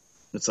ways,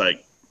 it's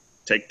like,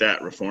 take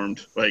that,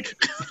 Reformed. Like,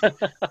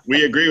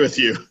 we agree with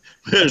you.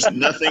 There's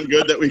nothing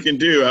good that we can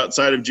do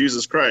outside of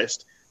Jesus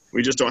Christ.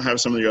 We just don't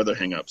have some of the other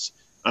hang-ups.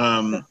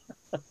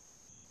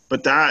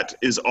 But that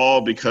is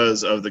all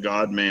because of the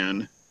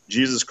God-man,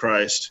 Jesus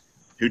Christ,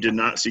 who did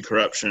not see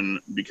corruption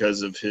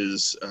because of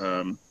his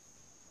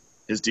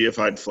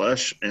deified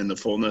flesh and the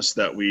fullness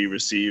that we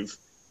receive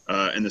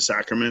in the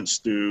sacraments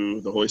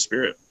through the Holy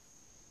Spirit,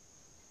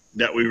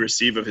 that we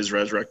receive of his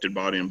resurrected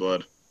body and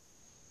blood.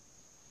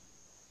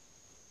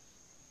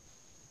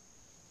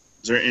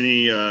 Is there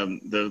any,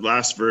 the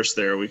last verse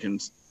there,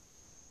 it's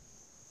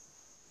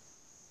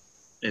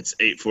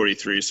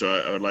 8:43, so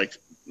I would like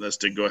us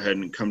to go ahead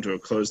and come to a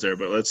close there.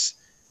 But let's,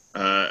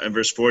 in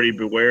verse 40,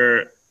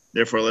 beware,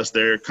 therefore, lest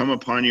there come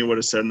upon you what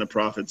is said in the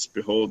prophets,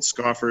 behold,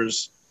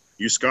 scoffers,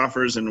 you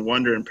scoffers, and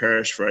wonder and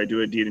perish, for I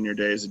do a deed in your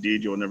days, a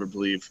deed you will never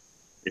believe,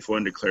 if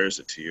one declares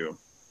it to you.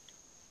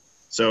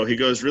 So he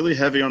goes really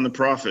heavy on the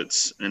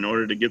prophets in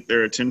order to get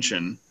their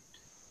attention.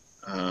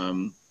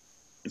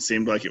 It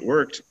seemed like it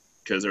worked,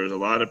 because there was a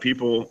lot of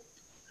people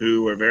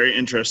who were very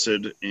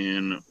interested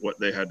in what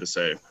they had to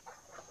say.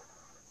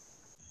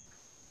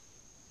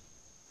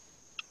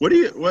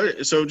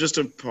 So just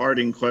a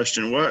parting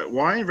question.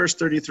 Why in verse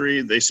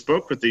 33, they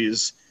spoke with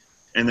these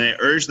and they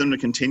urged them to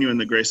continue in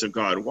the grace of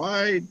God?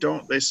 Why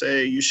don't they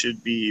say you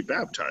should be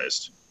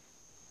baptized?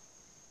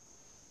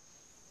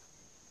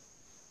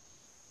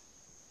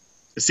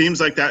 It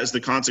seems like that is the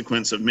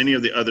consequence of many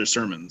of the other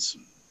sermons.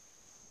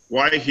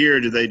 Why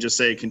here do they just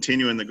say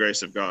continue in the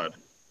grace of God?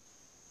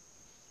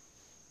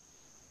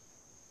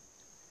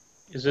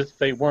 Is it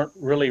they weren't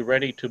really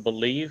ready to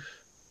believe?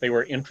 They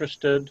were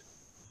interested,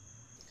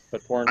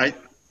 but weren't.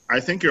 I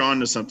think you're on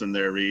to something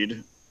there,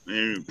 Reed.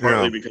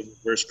 Partly because of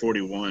verse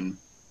 41.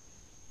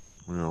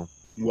 Well,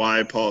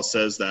 why Paul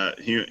says that.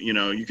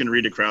 You can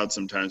read a crowd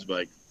sometimes, but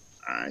like,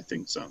 I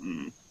think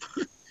something,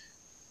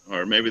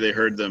 or maybe they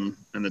heard them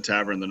in the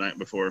tavern the night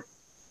before.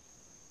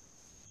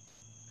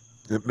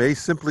 It may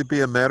simply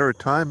be a matter of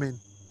timing.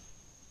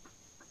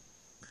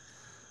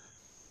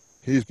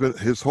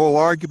 His whole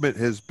argument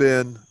has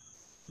been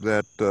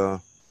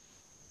that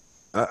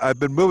I've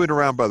been moving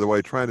around, by the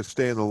way, trying to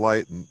stay in the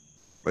light, and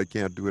I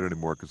can't do it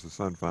anymore because the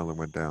sun finally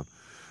went down.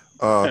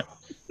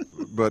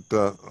 But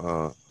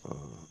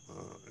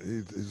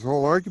his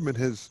whole argument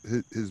has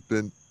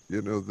been,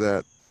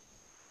 that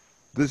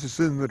this is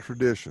in the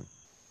tradition.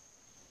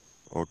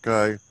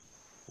 Okay,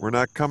 we're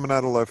not coming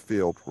out of left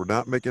field. We're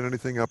not making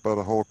anything up out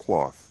of whole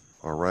cloth.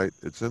 All right,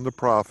 it's in the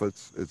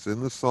prophets. It's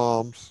in the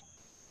Psalms.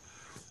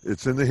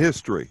 It's in the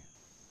history.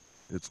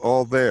 It's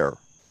all there.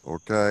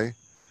 Okay,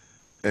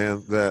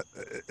 and that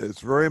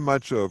it's very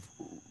much of,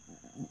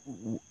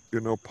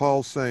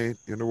 Paul saying,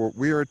 what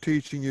we are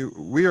teaching you,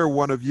 we are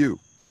one of you.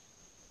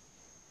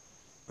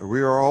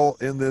 We are all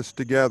in this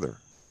together.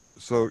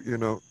 So,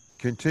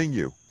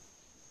 continue,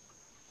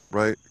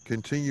 right?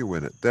 Continue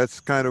in it. That's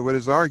kind of what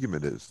his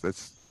argument is.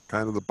 That's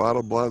kind of the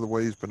bottom line of the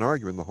way he's been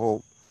arguing the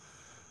whole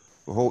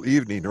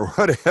evening or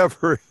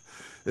whatever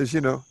is,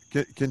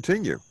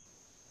 continue.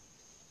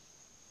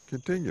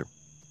 Continue.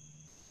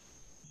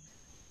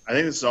 I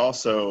think this is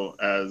also,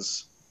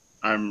 as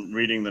I'm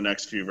reading the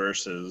next few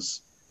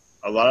verses,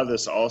 a lot of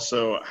this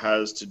also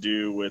has to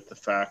do with the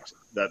fact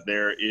that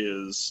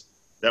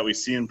that we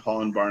see in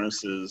Paul and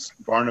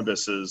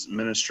Barnabas's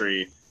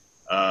ministry.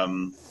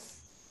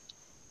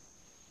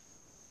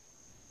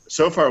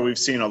 So far, we've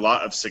seen a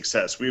lot of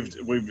success.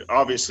 We've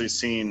obviously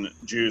seen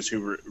Jews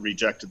who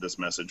rejected this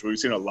message. We've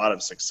seen a lot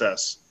of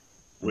success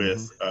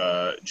with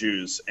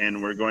Jews,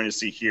 and we're going to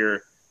see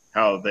here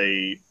how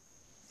they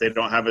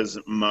don't have as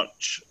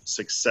much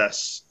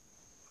success,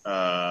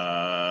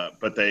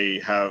 but they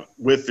have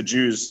with the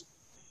Jews.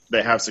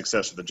 They have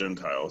success with the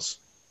Gentiles,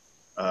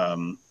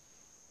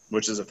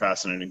 which is a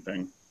fascinating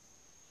thing.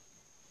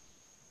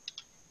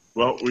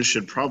 Well, we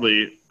should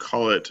probably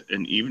call it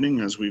an evening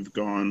as we've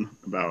gone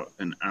about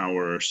an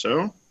hour or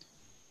so.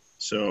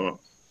 So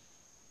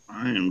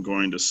I am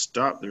going to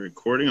stop the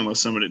recording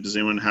unless does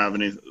anyone have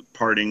any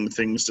parting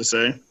things to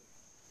say?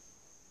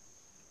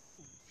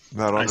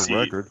 Not on the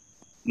record.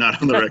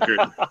 Not on the record.